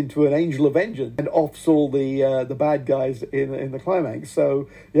turns into an angel of vengeance and offs all the bad guys in the climax. So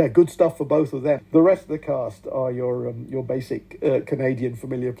yeah, good stuff for both of them. The rest of the cast are your basic Canadian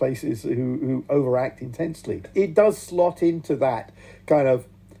familiar places who overact intensely. It does slot into that kind of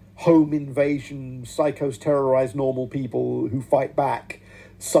home invasion, psychos terrorize normal people who fight back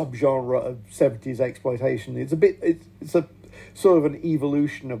subgenre of 70s exploitation. It's a sort of an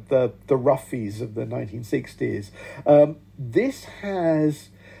evolution of the roughies of the 1960s. This has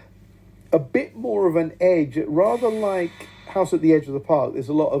a bit more of an edge, rather like House at the Edge of the Park. There's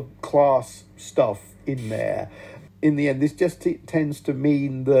a lot of class stuff in there. In the end, this just tends to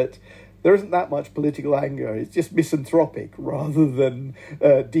mean that there isn't that much political anger. It's just misanthropic rather than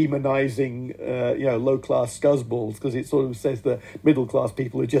demonising, low-class scuzzballs, because it sort of says that middle-class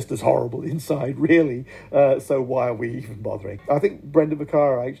people are just as horrible inside, really. So why are we even bothering? I think Brenda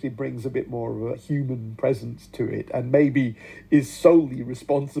Vaccaro actually brings a bit more of a human presence to it, and maybe is solely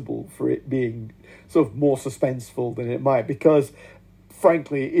responsible for it being sort of more suspenseful than it might, because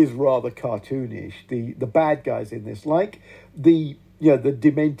frankly it is rather cartoonish. The bad guys in this, like the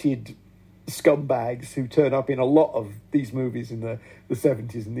demented scumbags who turn up in a lot of these movies in the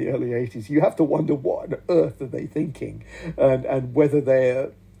 70s and the early 80s, you have to wonder what on earth are they thinking, and whether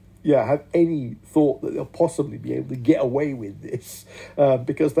they're have any thought that they'll possibly be able to get away with this,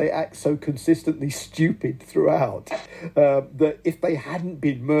 because they act so consistently stupid throughout, that if they hadn't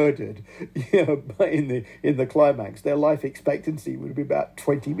been murdered, in the climax, their life expectancy would be about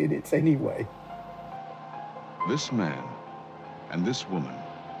 20 minutes anyway. This man and this woman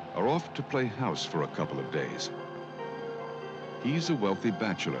are off to play house for a couple of days. He's a wealthy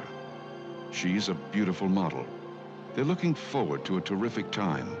bachelor. She's a beautiful model. They're looking forward to a terrific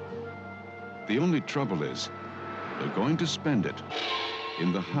time. The only trouble is, they're going to spend it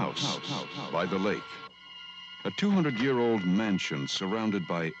in the house by the lake. A 200-year-old mansion surrounded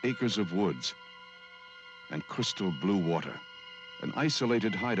by acres of woods and crystal blue water. An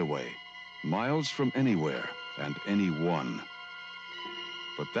isolated hideaway, miles from anywhere and anyone.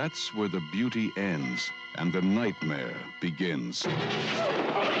 But that's where the beauty ends and the nightmare begins.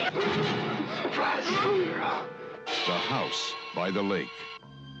 The house by the lake.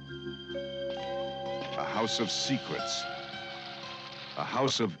 A house of secrets. A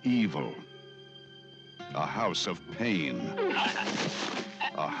house of evil. A house of pain.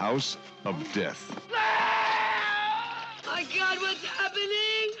 A house of death. My God, what's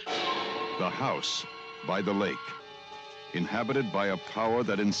happening? The house by the lake. Inhabited by a power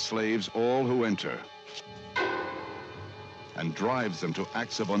that enslaves all who enter and drives them to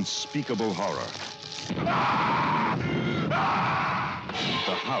acts of unspeakable horror.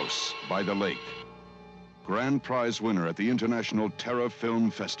 The House by the Lake. Grand prize winner at the International Terror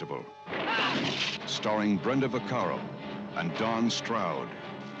Film Festival. Starring Brenda Vaccaro and Don Stroud.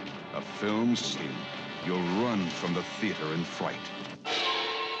 A film scene you'll run from the theater in fright.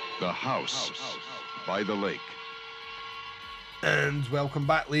 The House by the Lake. And welcome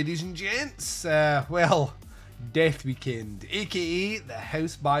back, ladies and gents. Death Weekend, aka The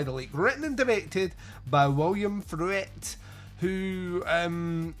House by the Lake, written and directed by William Fruet, who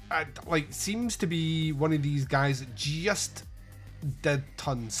seems to be one of these guys that just did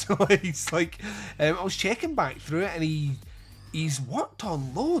tons. He's like, I was checking back through it, and he's worked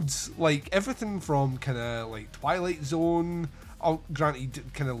on loads, like everything from kind of like Twilight Zone. Granted,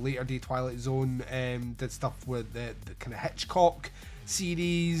 kind of later day Twilight Zone, did stuff with the kind of Hitchcock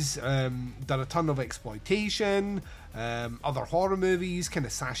series, done a ton of exploitation, other horror movies, kind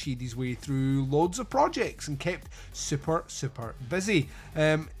of sashayed his way through loads of projects and kept super busy.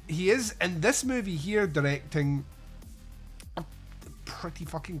 He is in this movie here directing a pretty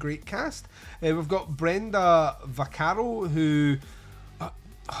fucking great cast. We've got Brenda Vaccaro, who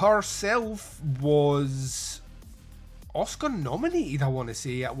herself was Oscar nominated, I want to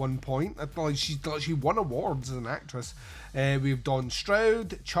say, at one point. She won awards as an actress. We've Don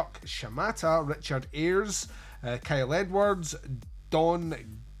Stroud, Chuck Shamata, Richard Ayres, Kyle Edwards, Don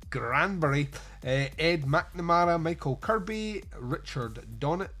Granbury, Ed McNamara, Michael Kirby, Richard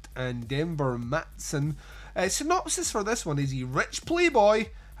Donnet, and Denver Matson. Synopsis for this one is: a rich playboy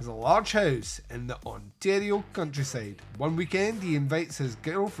has a large house in the Ontario countryside. One weekend, he invites his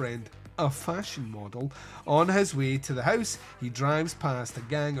girlfriend, a fashion model, on his way to the house. He drives past a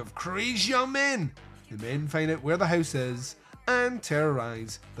gang of crazy young men. The men find out where the house is and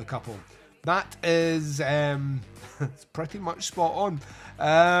terrorize the couple. That is it's pretty much spot on.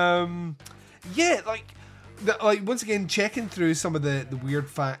 Once again, checking through some of the weird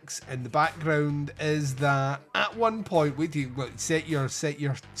facts in the background is that at one point, set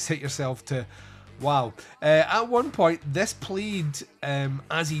yourself to. Wow. At one point, this played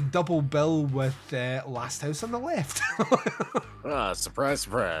as a double bill with Last House on the Left. Surprise,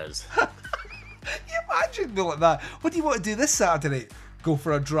 surprise. You imagine me like that. What do you want to do this Saturday? Go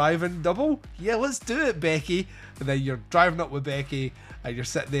for a drive-in double? Yeah, let's do it, Becky. And then you're driving up with Becky, and you're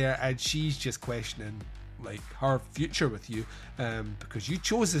sitting there, and she's just questioning like her future with you, because you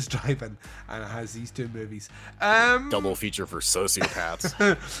chose this drive-in, and it has these two movies. Double feature for sociopaths.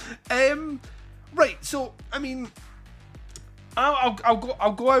 Right, so I mean,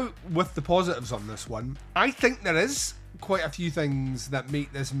 I'll go out with the positives on this one. I think there is quite a few things that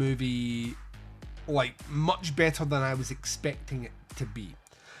make this movie like much better than I was expecting it to be.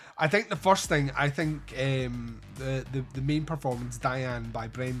 I think the first thing, the main performance, Diane, by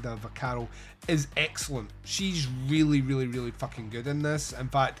Brenda Vaccaro, is excellent. She's really fucking good in this. In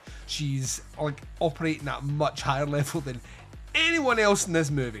fact, she's like operating at a much higher level than anyone else in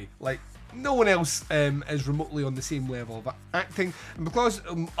this movie. Like, no one else is remotely on the same level of acting, and because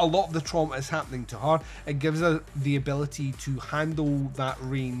a lot of the trauma is happening to her, it gives her the ability to handle that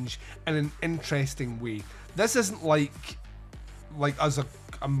range in an interesting way. This isn't like us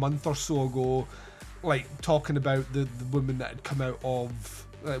a month or so ago, like talking about the woman that had come out of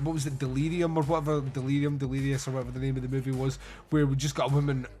what was it, Delirium or whatever, Delirious or whatever the name of the movie was, where we just got a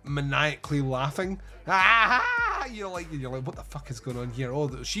woman maniacally laughing. You're like, what the fuck is going on here?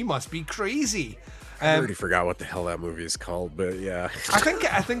 Oh, she must be crazy. I already forgot what the hell that movie is called, but yeah. I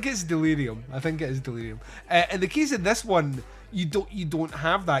think it's Delirium. In the case of this one, you don't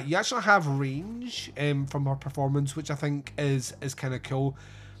have that. You actually have range from her performance, which I think is kind of cool.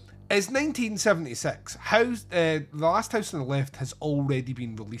 It's 1976. The Last House on the Left has already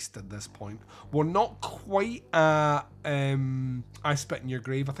been released at this point. We're not quite at I Spit in Your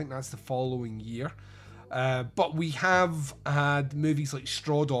Grave. I think that's the following year. But we have had movies like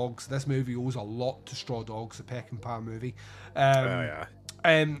Straw Dogs. This movie owes a lot to Straw Dogs, the Peckinpah movie.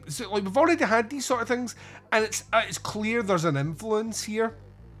 So like we've already had these sort of things, and it's clear there's an influence here,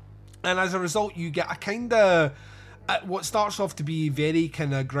 and as a result, you get a kind of what starts off to be very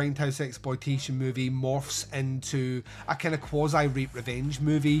kind of grindhouse exploitation movie morphs into a kind of quasi rape revenge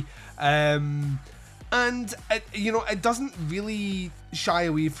movie, and it doesn't really shy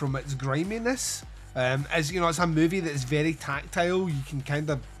away from its griminess. As you know, it's a movie that is very tactile. You can kind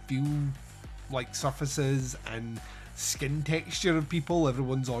of feel like surfaces and skin texture of people.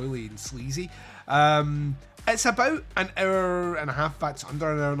 Everyone's oily and sleazy. It's about an hour and a half. That's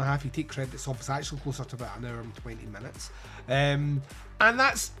under an hour and a half. You take credits off. It's actually closer to about an hour and 20 minutes. And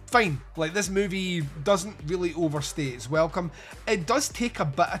that's fine. Like, this movie doesn't really overstay its welcome. It does take a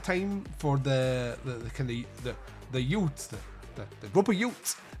bit of time for the youths, the group of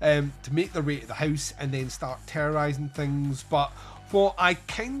youths, to make their way to the house and then start terrorizing things. But what I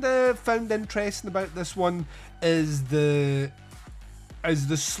kind of found interesting about this one is the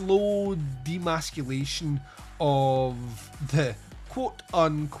slow demasculation of the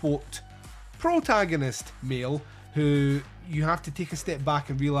quote-unquote protagonist male, who you have to take a step back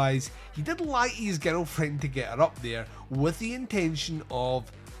and realise he did lie to his girlfriend to get her up there with the intention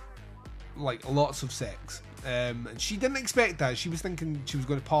of, like, lots of sex. And she didn't expect that. She was thinking she was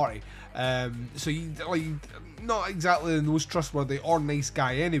going to party. So you, like, not exactly the most trustworthy or nice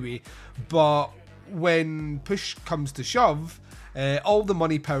guy anyway, but when push comes to shove, all the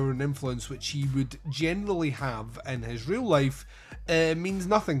money, power and influence which he would generally have in his real life means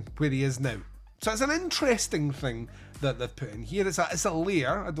nothing where he is now. So it's an interesting thing that they've put in here. It's a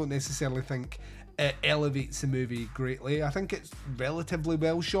layer. I don't necessarily think it elevates the movie greatly. I think it's relatively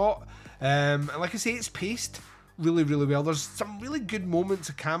well shot. And like I say, it's paced really, really well. There's some really good moments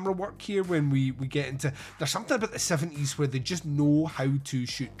of camera work here when we get into... There's something about the 70s where they just know how to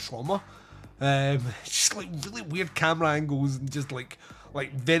shoot trauma. Just like really weird camera angles and just like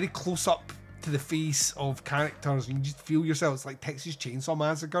very close up to the face of characters, and you just feel yourself. It's like Texas Chainsaw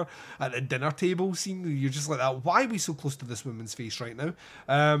Massacre at the dinner table scene. You're just like that. Why are we so close to this woman's face right now?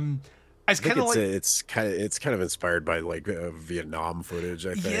 It's kind of like it's kind of inspired by like Vietnam footage.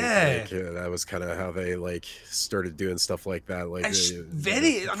 I think. Yeah, that was kind of how they like started doing stuff like that. Like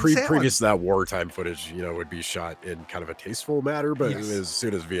very previous to that, wartime footage, would be shot in kind of a tasteful manner. But Yes. as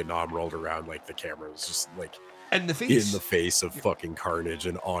soon as Vietnam rolled around, like the camera was just like in the face of fucking carnage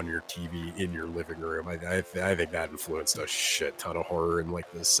and on your TV in your living room. I think that influenced a shit ton of horror in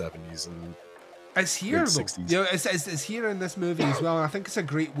like the 70s and. It's here, though. 60s. It's here in this movie as well. And I think it's a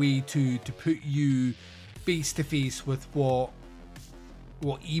great way to put you face to face with what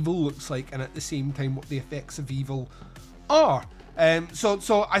evil looks like, and at the same time what the effects of evil are.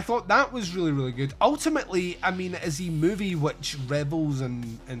 So I thought that was really, really good. Ultimately, I mean, it is a movie which revels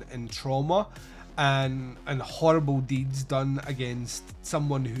in trauma and horrible deeds done against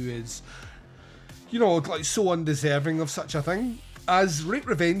someone who is, like so undeserving of such a thing. As rape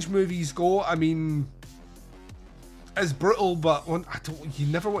revenge movies go, I mean, it's brutal, but you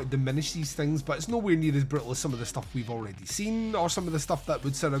never want to diminish these things, but it's nowhere near as brutal as some of the stuff we've already seen, or some of the stuff that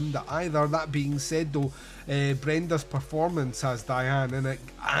would surround it either. That being said, though, Brenda's performance as Diane, and it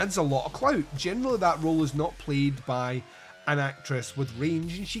adds a lot of clout. Generally, that role is not played by an actress with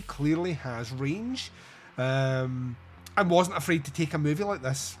range, and she clearly has range. And wasn't afraid to take a movie like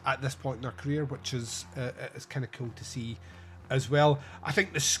this at this point in her career, which is kind of cool to see as well. I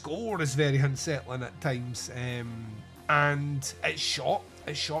think the score is very unsettling at times, and it's shot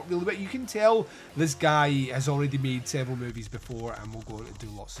really well. You can tell this guy has already made several movies before and will go on to do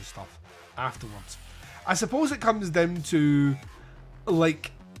lots of stuff afterwards. I suppose it comes down to,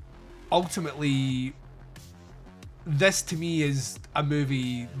 like, ultimately, this to me is a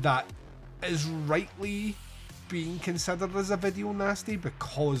movie that is rightly being considered as a video nasty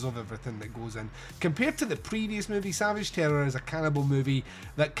because of everything that goes in. Compared to the previous movie, Savage Terror is a cannibal movie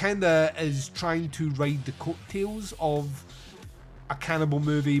that kind of is trying to ride the coattails of a cannibal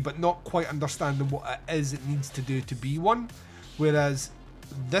movie, but not quite understanding what it is it needs to do to be one. Whereas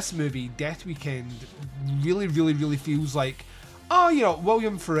this movie, Death Weekend, really, really, really feels like, oh, you know,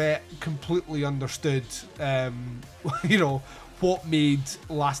 William Ferret completely understood, you know, what made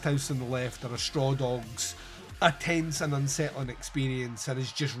Last House on the Left or A Straw Dogs a tense and unsettling experience, and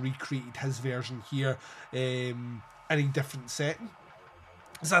has just recreated his version here in a different setting.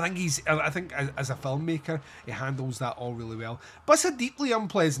 So I think as a filmmaker, he handles that all really well. But it's a deeply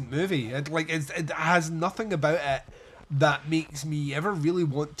unpleasant movie. It has nothing about it that makes me ever really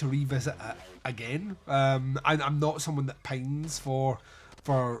want to revisit it again. I'm not someone that pines for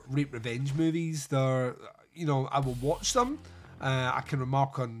rape revenge movies. They're, you know, I will watch them. I can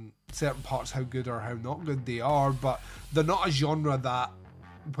remark on certain parts how good or how not good they are, but they're not a genre that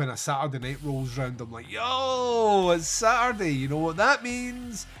when a Saturday night rolls round, I'm like, yo, it's Saturday. You know what that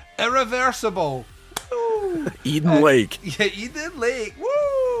means? Irreversible. Woo! Eden Lake. Yeah, Eden Lake.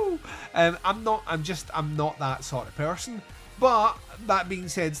 Woo! I'm not that sort of person. But that being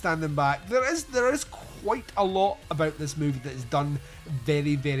said, standing back, there is quite a lot about this movie that is done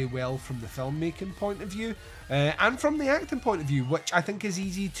very, very well from the filmmaking point of view, and from the acting point of view, which I think is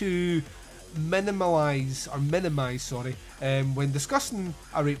easy to minimize, when discussing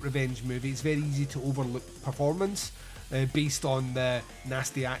a rape revenge movie. It's very easy to overlook performance based on the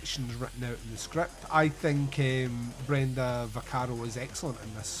nasty actions written out in the script. I think Brenda Vaccaro is excellent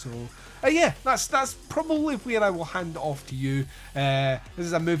in this, so yeah, that's probably where I will hand it off to you. This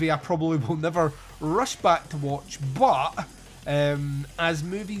is a movie I probably will never rush back to watch, but as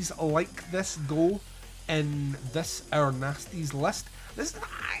movies like this go in this Our Nasties list, this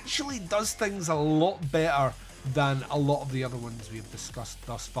actually does things a lot better than a lot of the other ones we have discussed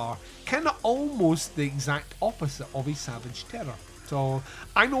thus far. Kind of almost the exact opposite of a Savage Terror. So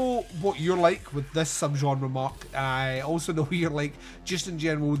I know what you're like with this subgenre, Mark. I also know who you're like just in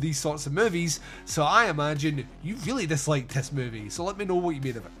general with these sorts of movies. So I imagine you really disliked this movie. So let me know what you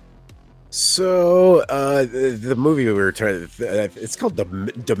made of it. So the movie we were trying to, it's called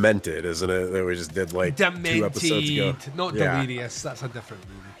Demented, isn't it? That we just did like Demented, 2 episodes ago. Not Delirious. That's a different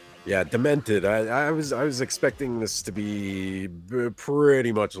movie. Yeah, Demented. I was expecting this to be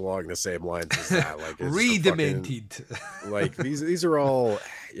pretty much along the same lines as that. Like Re-Demented. Like these are all,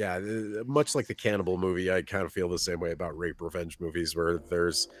 yeah, much like the Cannibal movie. I kind of feel the same way about rape revenge movies, where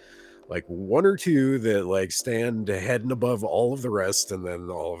there's like 1 or 2 that like stand head and above all of the rest, and then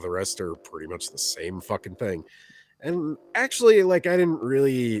all of the rest are pretty much the same fucking thing. And actually, like, I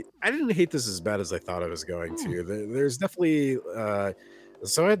didn't hate this as bad as I thought I was going to. There's definitely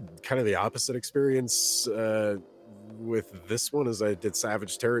so I had kind of the opposite experience with this one as I did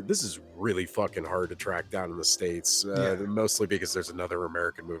Savage Terror. This is really fucking hard to track down in the States, mostly because there's another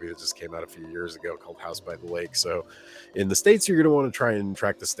American movie that just came out a few years ago called House by the Lake. So in the States, you're going to want to try and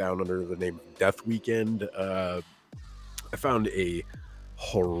track this down under the name Death Weekend. I found a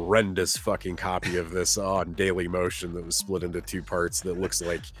horrendous fucking copy of this on Daily Motion that was split into 2 parts that looks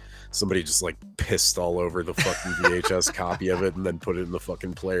like somebody just like pissed all over the fucking VHS copy of it and then put it in the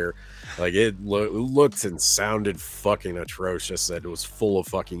fucking player. Like it looked and sounded fucking atrocious, and it was full of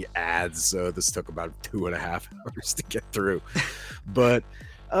fucking ads, so this took about 2.5 hours to get through. But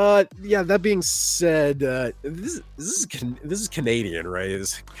yeah, that being said, this is Canadian, right?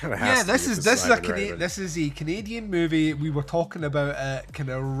 This kind of has this is a Canadian movie. We were talking about it kind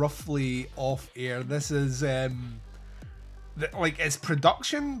of roughly off air. This is like its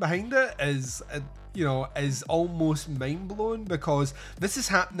production behind it is is almost mind blowing, because this is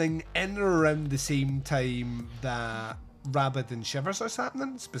happening in and around the same time that Rabid and Shivers is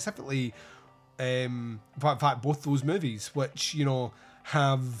happening. Specifically, in fact, both those movies, which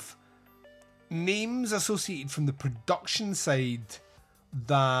have names associated from the production side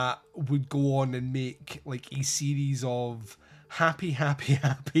that would go on and make like a series of happy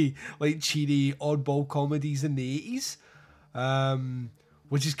like cheery oddball comedies in the 80s,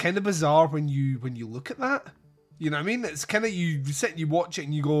 which is kind of bizarre when you look at that. You know what I mean? It's kind of, you sit and you watch it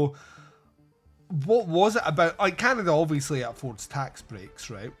and you go, what was it about? Like, Canada obviously affords tax breaks,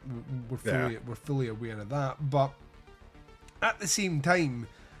 right? We're fully aware of that, but at the same time,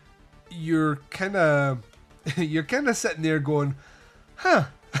 you're kind of sitting there going, huh?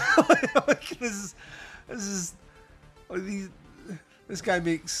 Like, this guy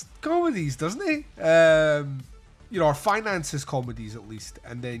makes comedies, doesn't he? Or finances comedies at least,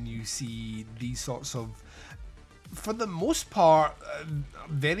 and then you see these sorts of, for the most part,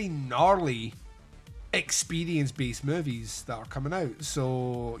 very gnarly experience-based movies that are coming out.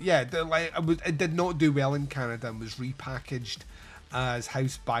 So yeah, it did not do well in Canada and was repackaged as the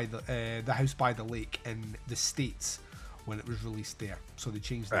House by the Lake in the States when it was released there. So they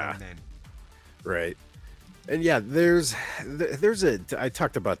changed that then. Right. And yeah, there's a, I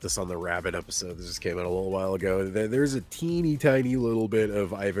talked about this on the Rabbit episode that just came out a little while ago. There's a teeny tiny little bit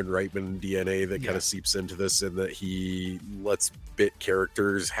of Ivan Reitman DNA that kind of seeps into this, in that he lets bit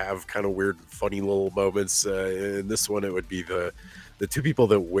characters have kind of weird, funny little moments. In this one, it would be the two people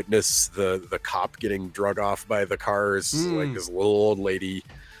that witness the cop getting drug off by the cars, like this little old lady,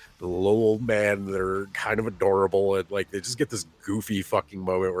 the little old man. They're kind of adorable, and like they just get this goofy fucking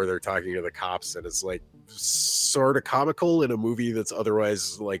moment where they're talking to the cops, and it's like sort of comical in a movie that's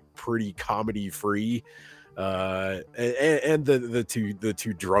otherwise like pretty comedy free. And the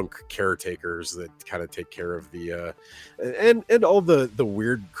two drunk caretakers that kind of take care of the and all the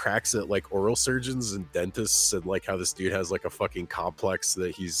weird cracks at like oral surgeons and dentists, and like how this dude has like a fucking complex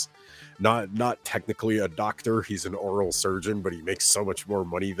that he's not technically a doctor, he's an oral surgeon, but he makes so much more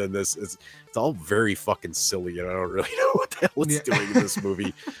money than this. It's all very fucking silly, and I don't really know what the hell it's doing in this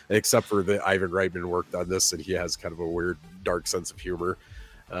movie, except for that Ivan Reitman worked on this, and he has kind of a weird, dark sense of humor.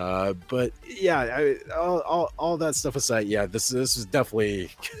 But yeah, all that stuff aside, yeah, this is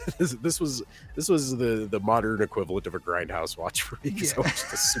definitely this was the modern equivalent of a Grindhouse watch for me, because I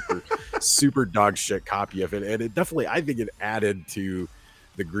watched a super dog shit copy of it, and it definitely, I think it added to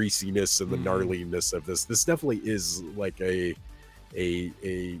the greasiness and the gnarliness of this. This definitely is like this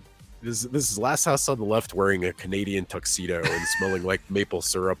is Last House on the Left wearing a Canadian tuxedo and smelling like maple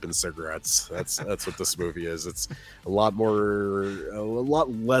syrup and cigarettes. That's what this movie is. It's a lot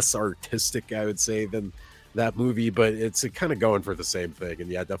less artistic, I would say, than that movie, but it's kind of going for the same thing.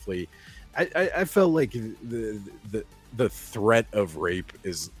 And yeah, definitely, I felt like the threat of rape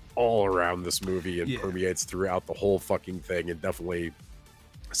is all around this movie and permeates throughout the whole fucking thing, and definitely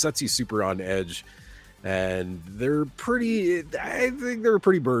sets you super on edge. And I think they're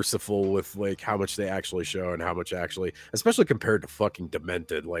pretty merciful with like how much they actually show and how much actually, especially compared to fucking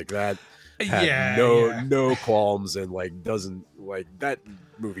Demented, like that had no qualms, and like doesn't, like, that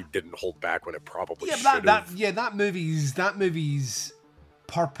movie didn't hold back when it probably should have. That movie's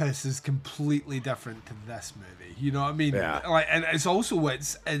purpose is completely different to this movie. You know what I mean? Yeah. Like, and it's also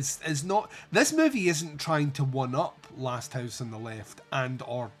it's not, this movie isn't trying to one up Last House on the Left and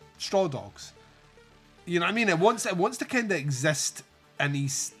or Straw Dogs. You know what I mean? It wants to kind of exist in a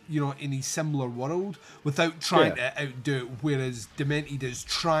similar world without trying to outdo it, whereas Demented is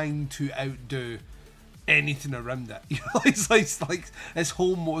trying to outdo anything around it. You know, it's like its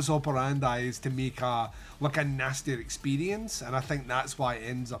whole modus operandi is to make a nastier experience, and I think that's why it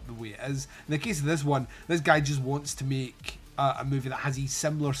ends up the way it is. In the case of this one, this guy just wants to make a movie that has a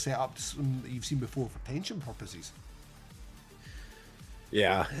similar setup to something that you've seen before for tension purposes.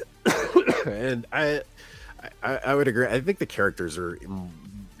 Yeah, and I would agree. I think the characters are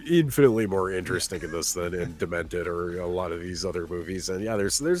infinitely more interesting in this than in Demented or a lot of these other movies. And yeah,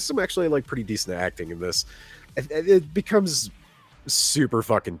 there's some actually like pretty decent acting in this. It becomes super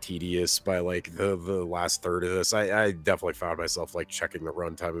fucking tedious by like the last third of this. I definitely found myself like checking the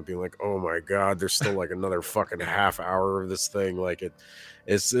runtime and being like, oh my god, there's still like another fucking half hour of this thing. Like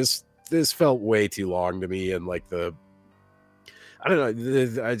this felt way too long to me, and like I don't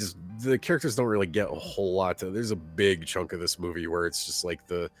know. The characters don't really get a whole lot. There's a big chunk of this movie where it's just like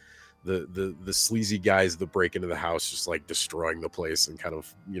the sleazy guys that break into the house, just like destroying the place and kind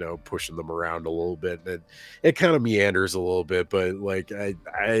of, you know, pushing them around a little bit. And it kind of meanders a little bit, but like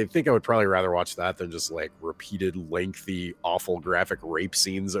I think I would probably rather watch that than just like repeated, lengthy, awful graphic rape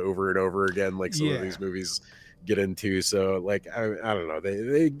scenes over and over again, like some of these movies get into. So like I don't know,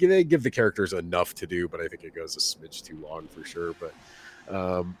 they give the characters enough to do, but I think it goes a smidge too long for sure. But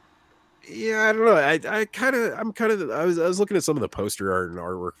yeah, I don't know. I was looking at some of the poster art and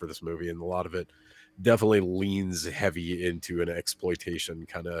artwork for this movie, and a lot of it definitely leans heavy into an exploitation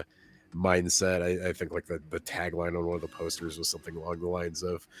kind of mindset. I think like the tagline on one of the posters was something along the lines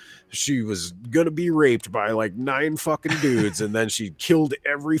of, she was gonna be raped by like 9 fucking dudes and then she killed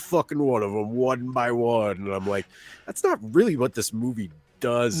every fucking one of them one by one. And I'm like, that's not really what this movie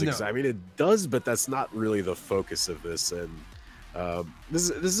does. No. I mean, it does, but that's not really the focus of this. And this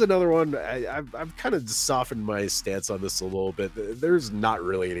is another one. I've kind of softened my stance on this a little bit. There's not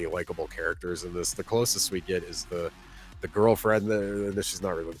really any likable characters in this. The closest we get is the girlfriend. She's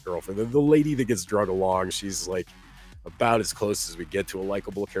not really the girlfriend. The lady that gets drug along, she's like about as close as we get to a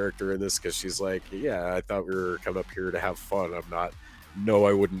likable character in this, because she's like, yeah, I thought we were coming up here to have fun. No,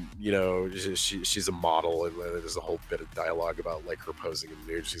 I wouldn't, you know, she's a model, and there's a whole bit of dialogue about like her posing in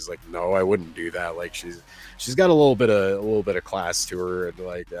nude. She's like, no, I wouldn't do that. Like she's got a little bit of class to her, and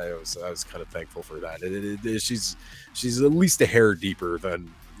like I was kind of thankful for that. She's at least a hair deeper than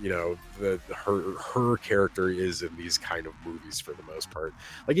you know, her character is in these kind of movies for the most part.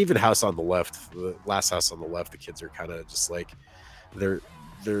 Like even House on the Left, the Last House on the Left, the kids are kind of just like they're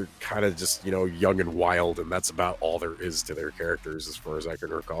kind of just, you know, young and wild, and that's about all there is to their characters as far as I can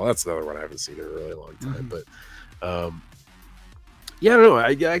recall. That's another one I haven't seen in a really long time. But yeah, I don't know.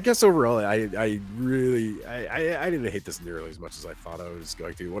 I guess overall, I didn't hate this nearly as much as I thought I was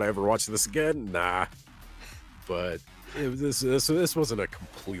going to. Would I ever watch this again? Nah. But this wasn't a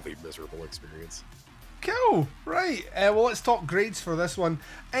completely miserable experience. Cool, right. Well, let's talk grades for this one.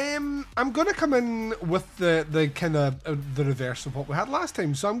 I'm going to come in with the kind of the reverse of what we had last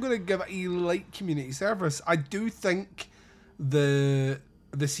time. So I'm going to give it a light community service. I do think the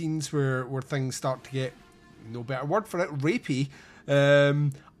scenes where things start to get, no better word for it, rapey,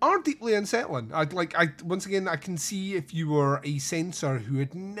 are deeply unsettling. Once again, I can see if you were a censor who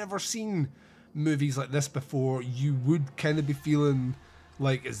had never seen movies like this before, you would kind of be feeling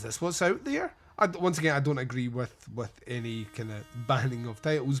like, is this what's out there? Once again, I don't agree with any kind of banning of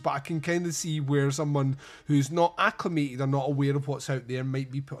titles, but I can kind of see where someone who's not acclimated or not aware of what's out there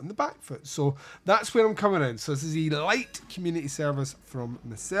might be put on the back foot. So that's where I'm coming in. So this is a light community service from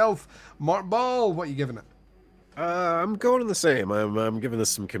myself. Mark Ball, what are you giving it? I'm going the same. I'm giving this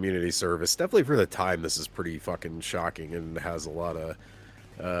some community service. Definitely for the time, this is pretty fucking shocking and has a lot of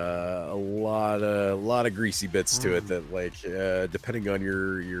greasy bits to it that, like, depending on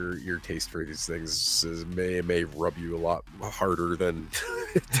your taste for these things, may rub you a lot harder than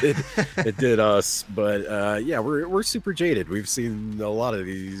it did us. But yeah, we're super jaded. We've seen a lot of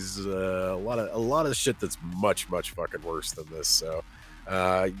these, a lot of shit that's much fucking worse than this. So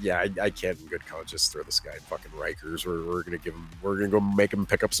yeah, I can't in good conscience throw this guy in fucking Rikers. We're gonna go make him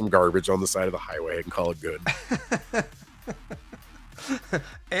pick up some garbage on the side of the highway and call it good.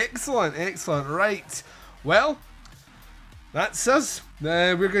 Excellent. Right. Well, that's us.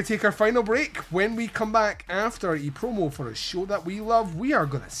 We're going to take our final break. When we come back after a promo for a show that we love, we are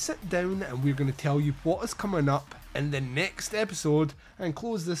going to sit down and we're going to tell you what is coming up in the next episode and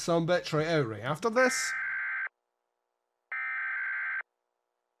close this son bitch right out right after this.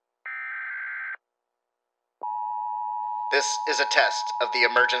 This is a test of the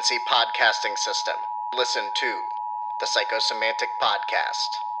emergency podcasting system. Listen to the Psychosemantic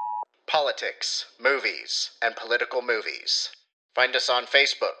Podcast. Politics, movies, and political movies. Find us on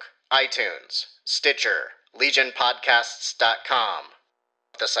Facebook, iTunes, Stitcher, LegionPodcasts.com.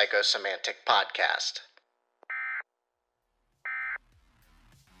 The Psychosemantic Podcast.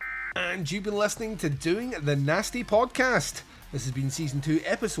 And you've been listening to Doing the Nasty Podcast. This has been Season 2,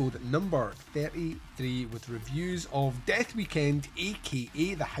 Episode number 33, with reviews of Death Weekend,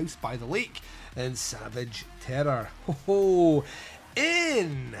 aka The House by the Lake, and Savage Terror.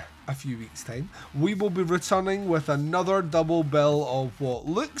 In a few weeks' time, we will be returning with another double bill of what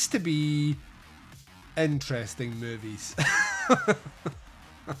looks to be interesting movies.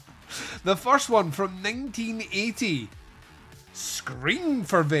 The first one from 1980, Scream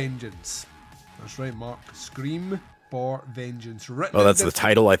for Vengeance. That's right, Mark. Scream for Vengeance. Oh, that's the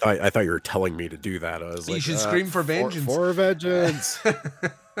title. I thought you were telling me to do that. I was you like, should scream for vengeance. For vengeance.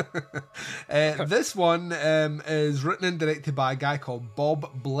 This one is written and directed by a guy called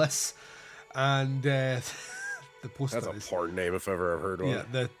Bob Bliss, and the poster. That's a porn name if ever I've heard one. Yeah,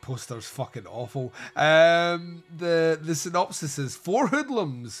 the poster's fucking awful. The synopsis is: 4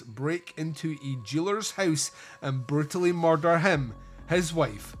 hoodlums break into a jeweler's house and brutally murder him, his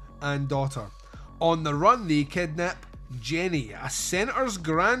wife, and daughter. On the run, they kidnap Jenny, a senator's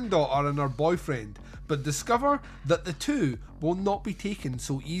granddaughter, and her boyfriend, but discover that the two will not be taken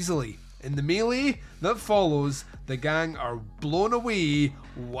so easily. In the melee that follows, the gang are blown away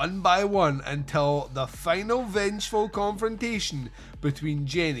one by one until the final vengeful confrontation between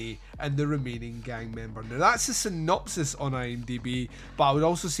Jenny and the remaining gang member. Now, that's a synopsis on IMDb, but I would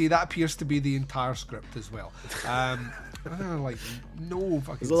also say that appears to be the entire script as well. Like, no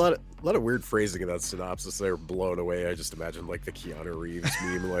fucking. There's a lot of weird phrasing in that synopsis. They're blown away. I just imagine like the Keanu Reeves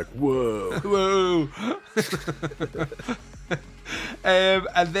meme, like whoa.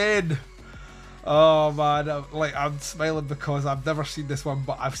 And then, oh man, I'm smiling because I've never seen this one,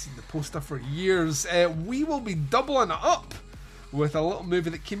 but I've seen the poster for years. We will be doubling it up with a little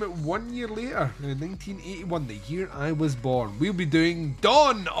movie that came out 1 year later, in 1981, the year I was born. We'll be doing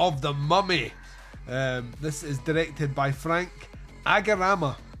Dawn of the Mummy. This is directed by Frank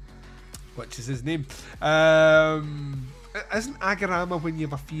Agarama, which is his name. Isn't Agarama when you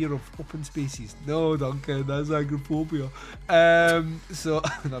have a fear of open spaces? No, Duncan, that's agoraphobia. So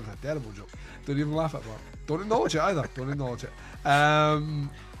that was a terrible joke. Don't even laugh at that. Don't acknowledge it either. Don't acknowledge it.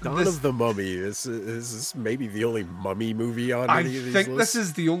 Dawn of the Mummy. Is this maybe the only Mummy movie on any of these think lists? this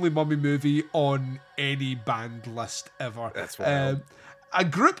is the only Mummy movie on any banned list ever. That's wild. A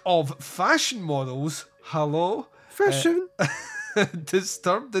group of fashion models, fashion,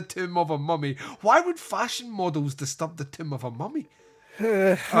 disturb the tomb of a mummy. Why would fashion models disturb the tomb of a mummy?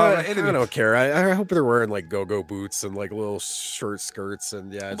 Anyway. I don't care. I hope they're wearing like go-go boots and like little short skirts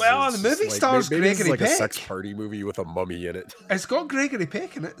and yeah. The movie stars maybe Gregory it's like Peck. a sex party movie with a mummy in it. It's got Gregory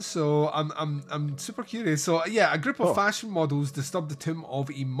Peck in it, so I'm super curious. So yeah, a group of fashion models disturb the tomb of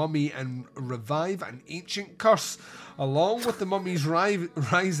a mummy and revive an ancient curse. Along with the mummy's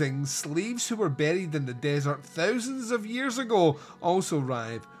rising, slaves who were buried in the desert thousands of years ago also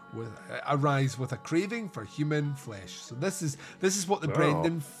arise with a craving for human flesh. So this is what the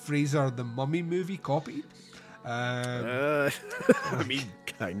Brendan Fraser The Mummy movie copied. I mean,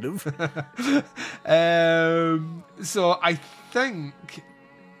 kind of. So I think,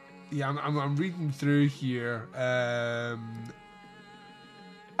 yeah, I'm reading through here.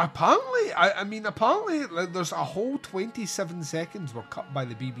 Apparently, apparently there's a whole 27 seconds were cut by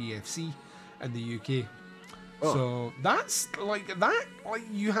the BBFC in the UK. So that's like that. Like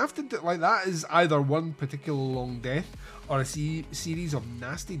you have to do like that is either one particular long death or a series of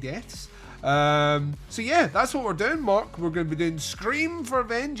nasty deaths. So yeah, that's what we're doing, Mark. We're going to be doing Scream for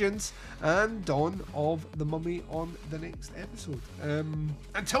Vengeance and Dawn of the Mummy on the next episode.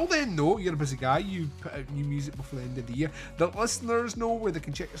 Until then, no, you're a busy guy. You put out new music before the end of the year. The listeners know where they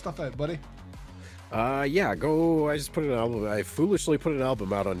can check your stuff out, buddy. Yeah, go. I just put an album. I foolishly put an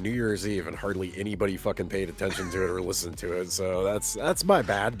album out on New Year's Eve, and hardly anybody fucking paid attention to it or listened to it. So that's my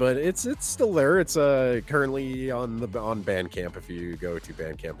bad. But it's still there. It's currently on Bandcamp. If you go to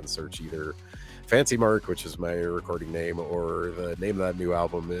Bandcamp and search either Fancy Mark, which is my recording name, or the name of that new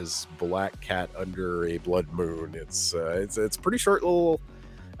album is Black Cat Under a Blood Moon. It's pretty short little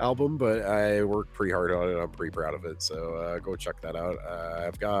album, but I worked pretty hard on it. I'm pretty proud of it, so go check that out.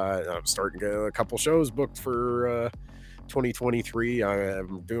 I'm starting to get a couple shows booked for 2023.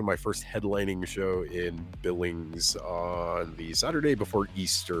 I'm doing my first headlining show in Billings on the Saturday before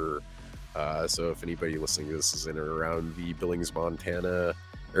Easter, so if anybody listening to this is in or around the Billings, Montana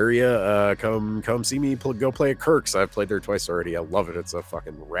area, come see me go play at Kirk's. I've played there twice already. I love it. It's a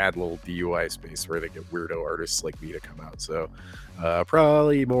fucking rad little DUI space where they get weirdo artists like me to come out. So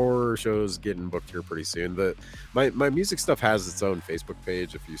probably more shows getting booked here pretty soon. But my music stuff has its own Facebook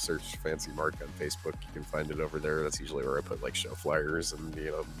page. If you search Fancy Mark on Facebook, you can find it over there. That's usually where I put like show flyers and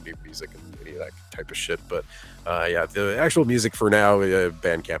new music and any of that type of shit. But yeah, the actual music for now,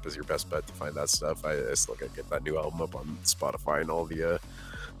 Bandcamp is your best bet to find that stuff. I still gotta get that new album up on Spotify and all the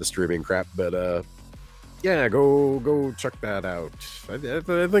streaming crap, but yeah, go check that out. I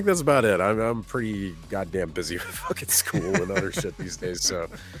think that's about it. I'm pretty goddamn busy with fucking school and other shit these days, so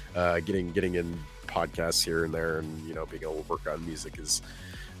getting in podcasts here and there, and being able to work on music is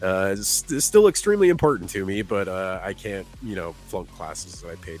still extremely important to me, but I can't flunk classes that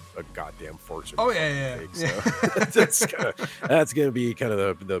I paid a goddamn fortune. Oh yeah. So that's gonna be kind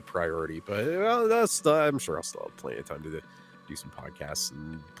of the priority, but I'm sure I'll still have plenty of time to do some podcasts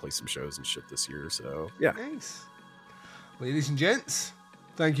and play some shows and shit this year. So yeah, nice. Ladies and gents,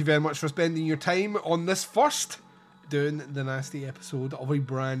 thank you very much for spending your time on this first doing the nasty episode of a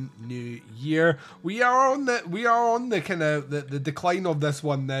brand new year. We are on the kind of the decline of this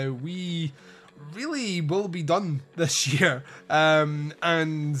one now. We really will be done this year, and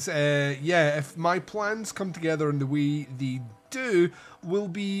yeah, if my plans come together in the way they do, we'll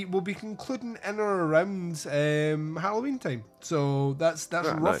be concluding in or around Halloween time. So that's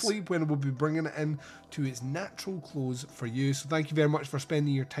roughly nice when we'll be bringing it in to its natural close for you. So thank you very much for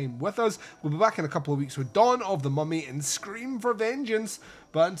spending your time with us. We'll be back in a couple of weeks with Dawn of the Mummy and Scream for Vengeance.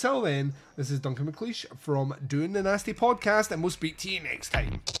 But until then, this is Duncan McLeish from Doing the Nasty Podcast, and we'll speak to you next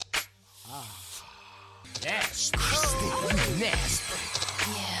time. Nasty. Nasty.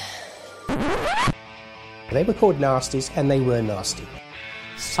 Yeah. They were called nasties, and they were nasty.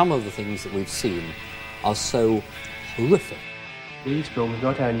 Some of the things that we've seen are so horrific. These films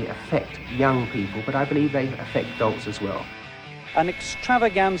not only affect young people, but I believe they affect adults as well. An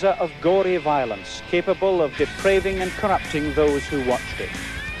extravaganza of gory violence capable of depraving and corrupting those who watched it.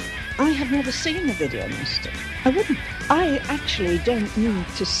 I have never seen the video, mister. I wouldn't. I actually don't need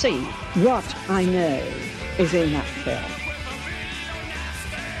to see what I know is in that film.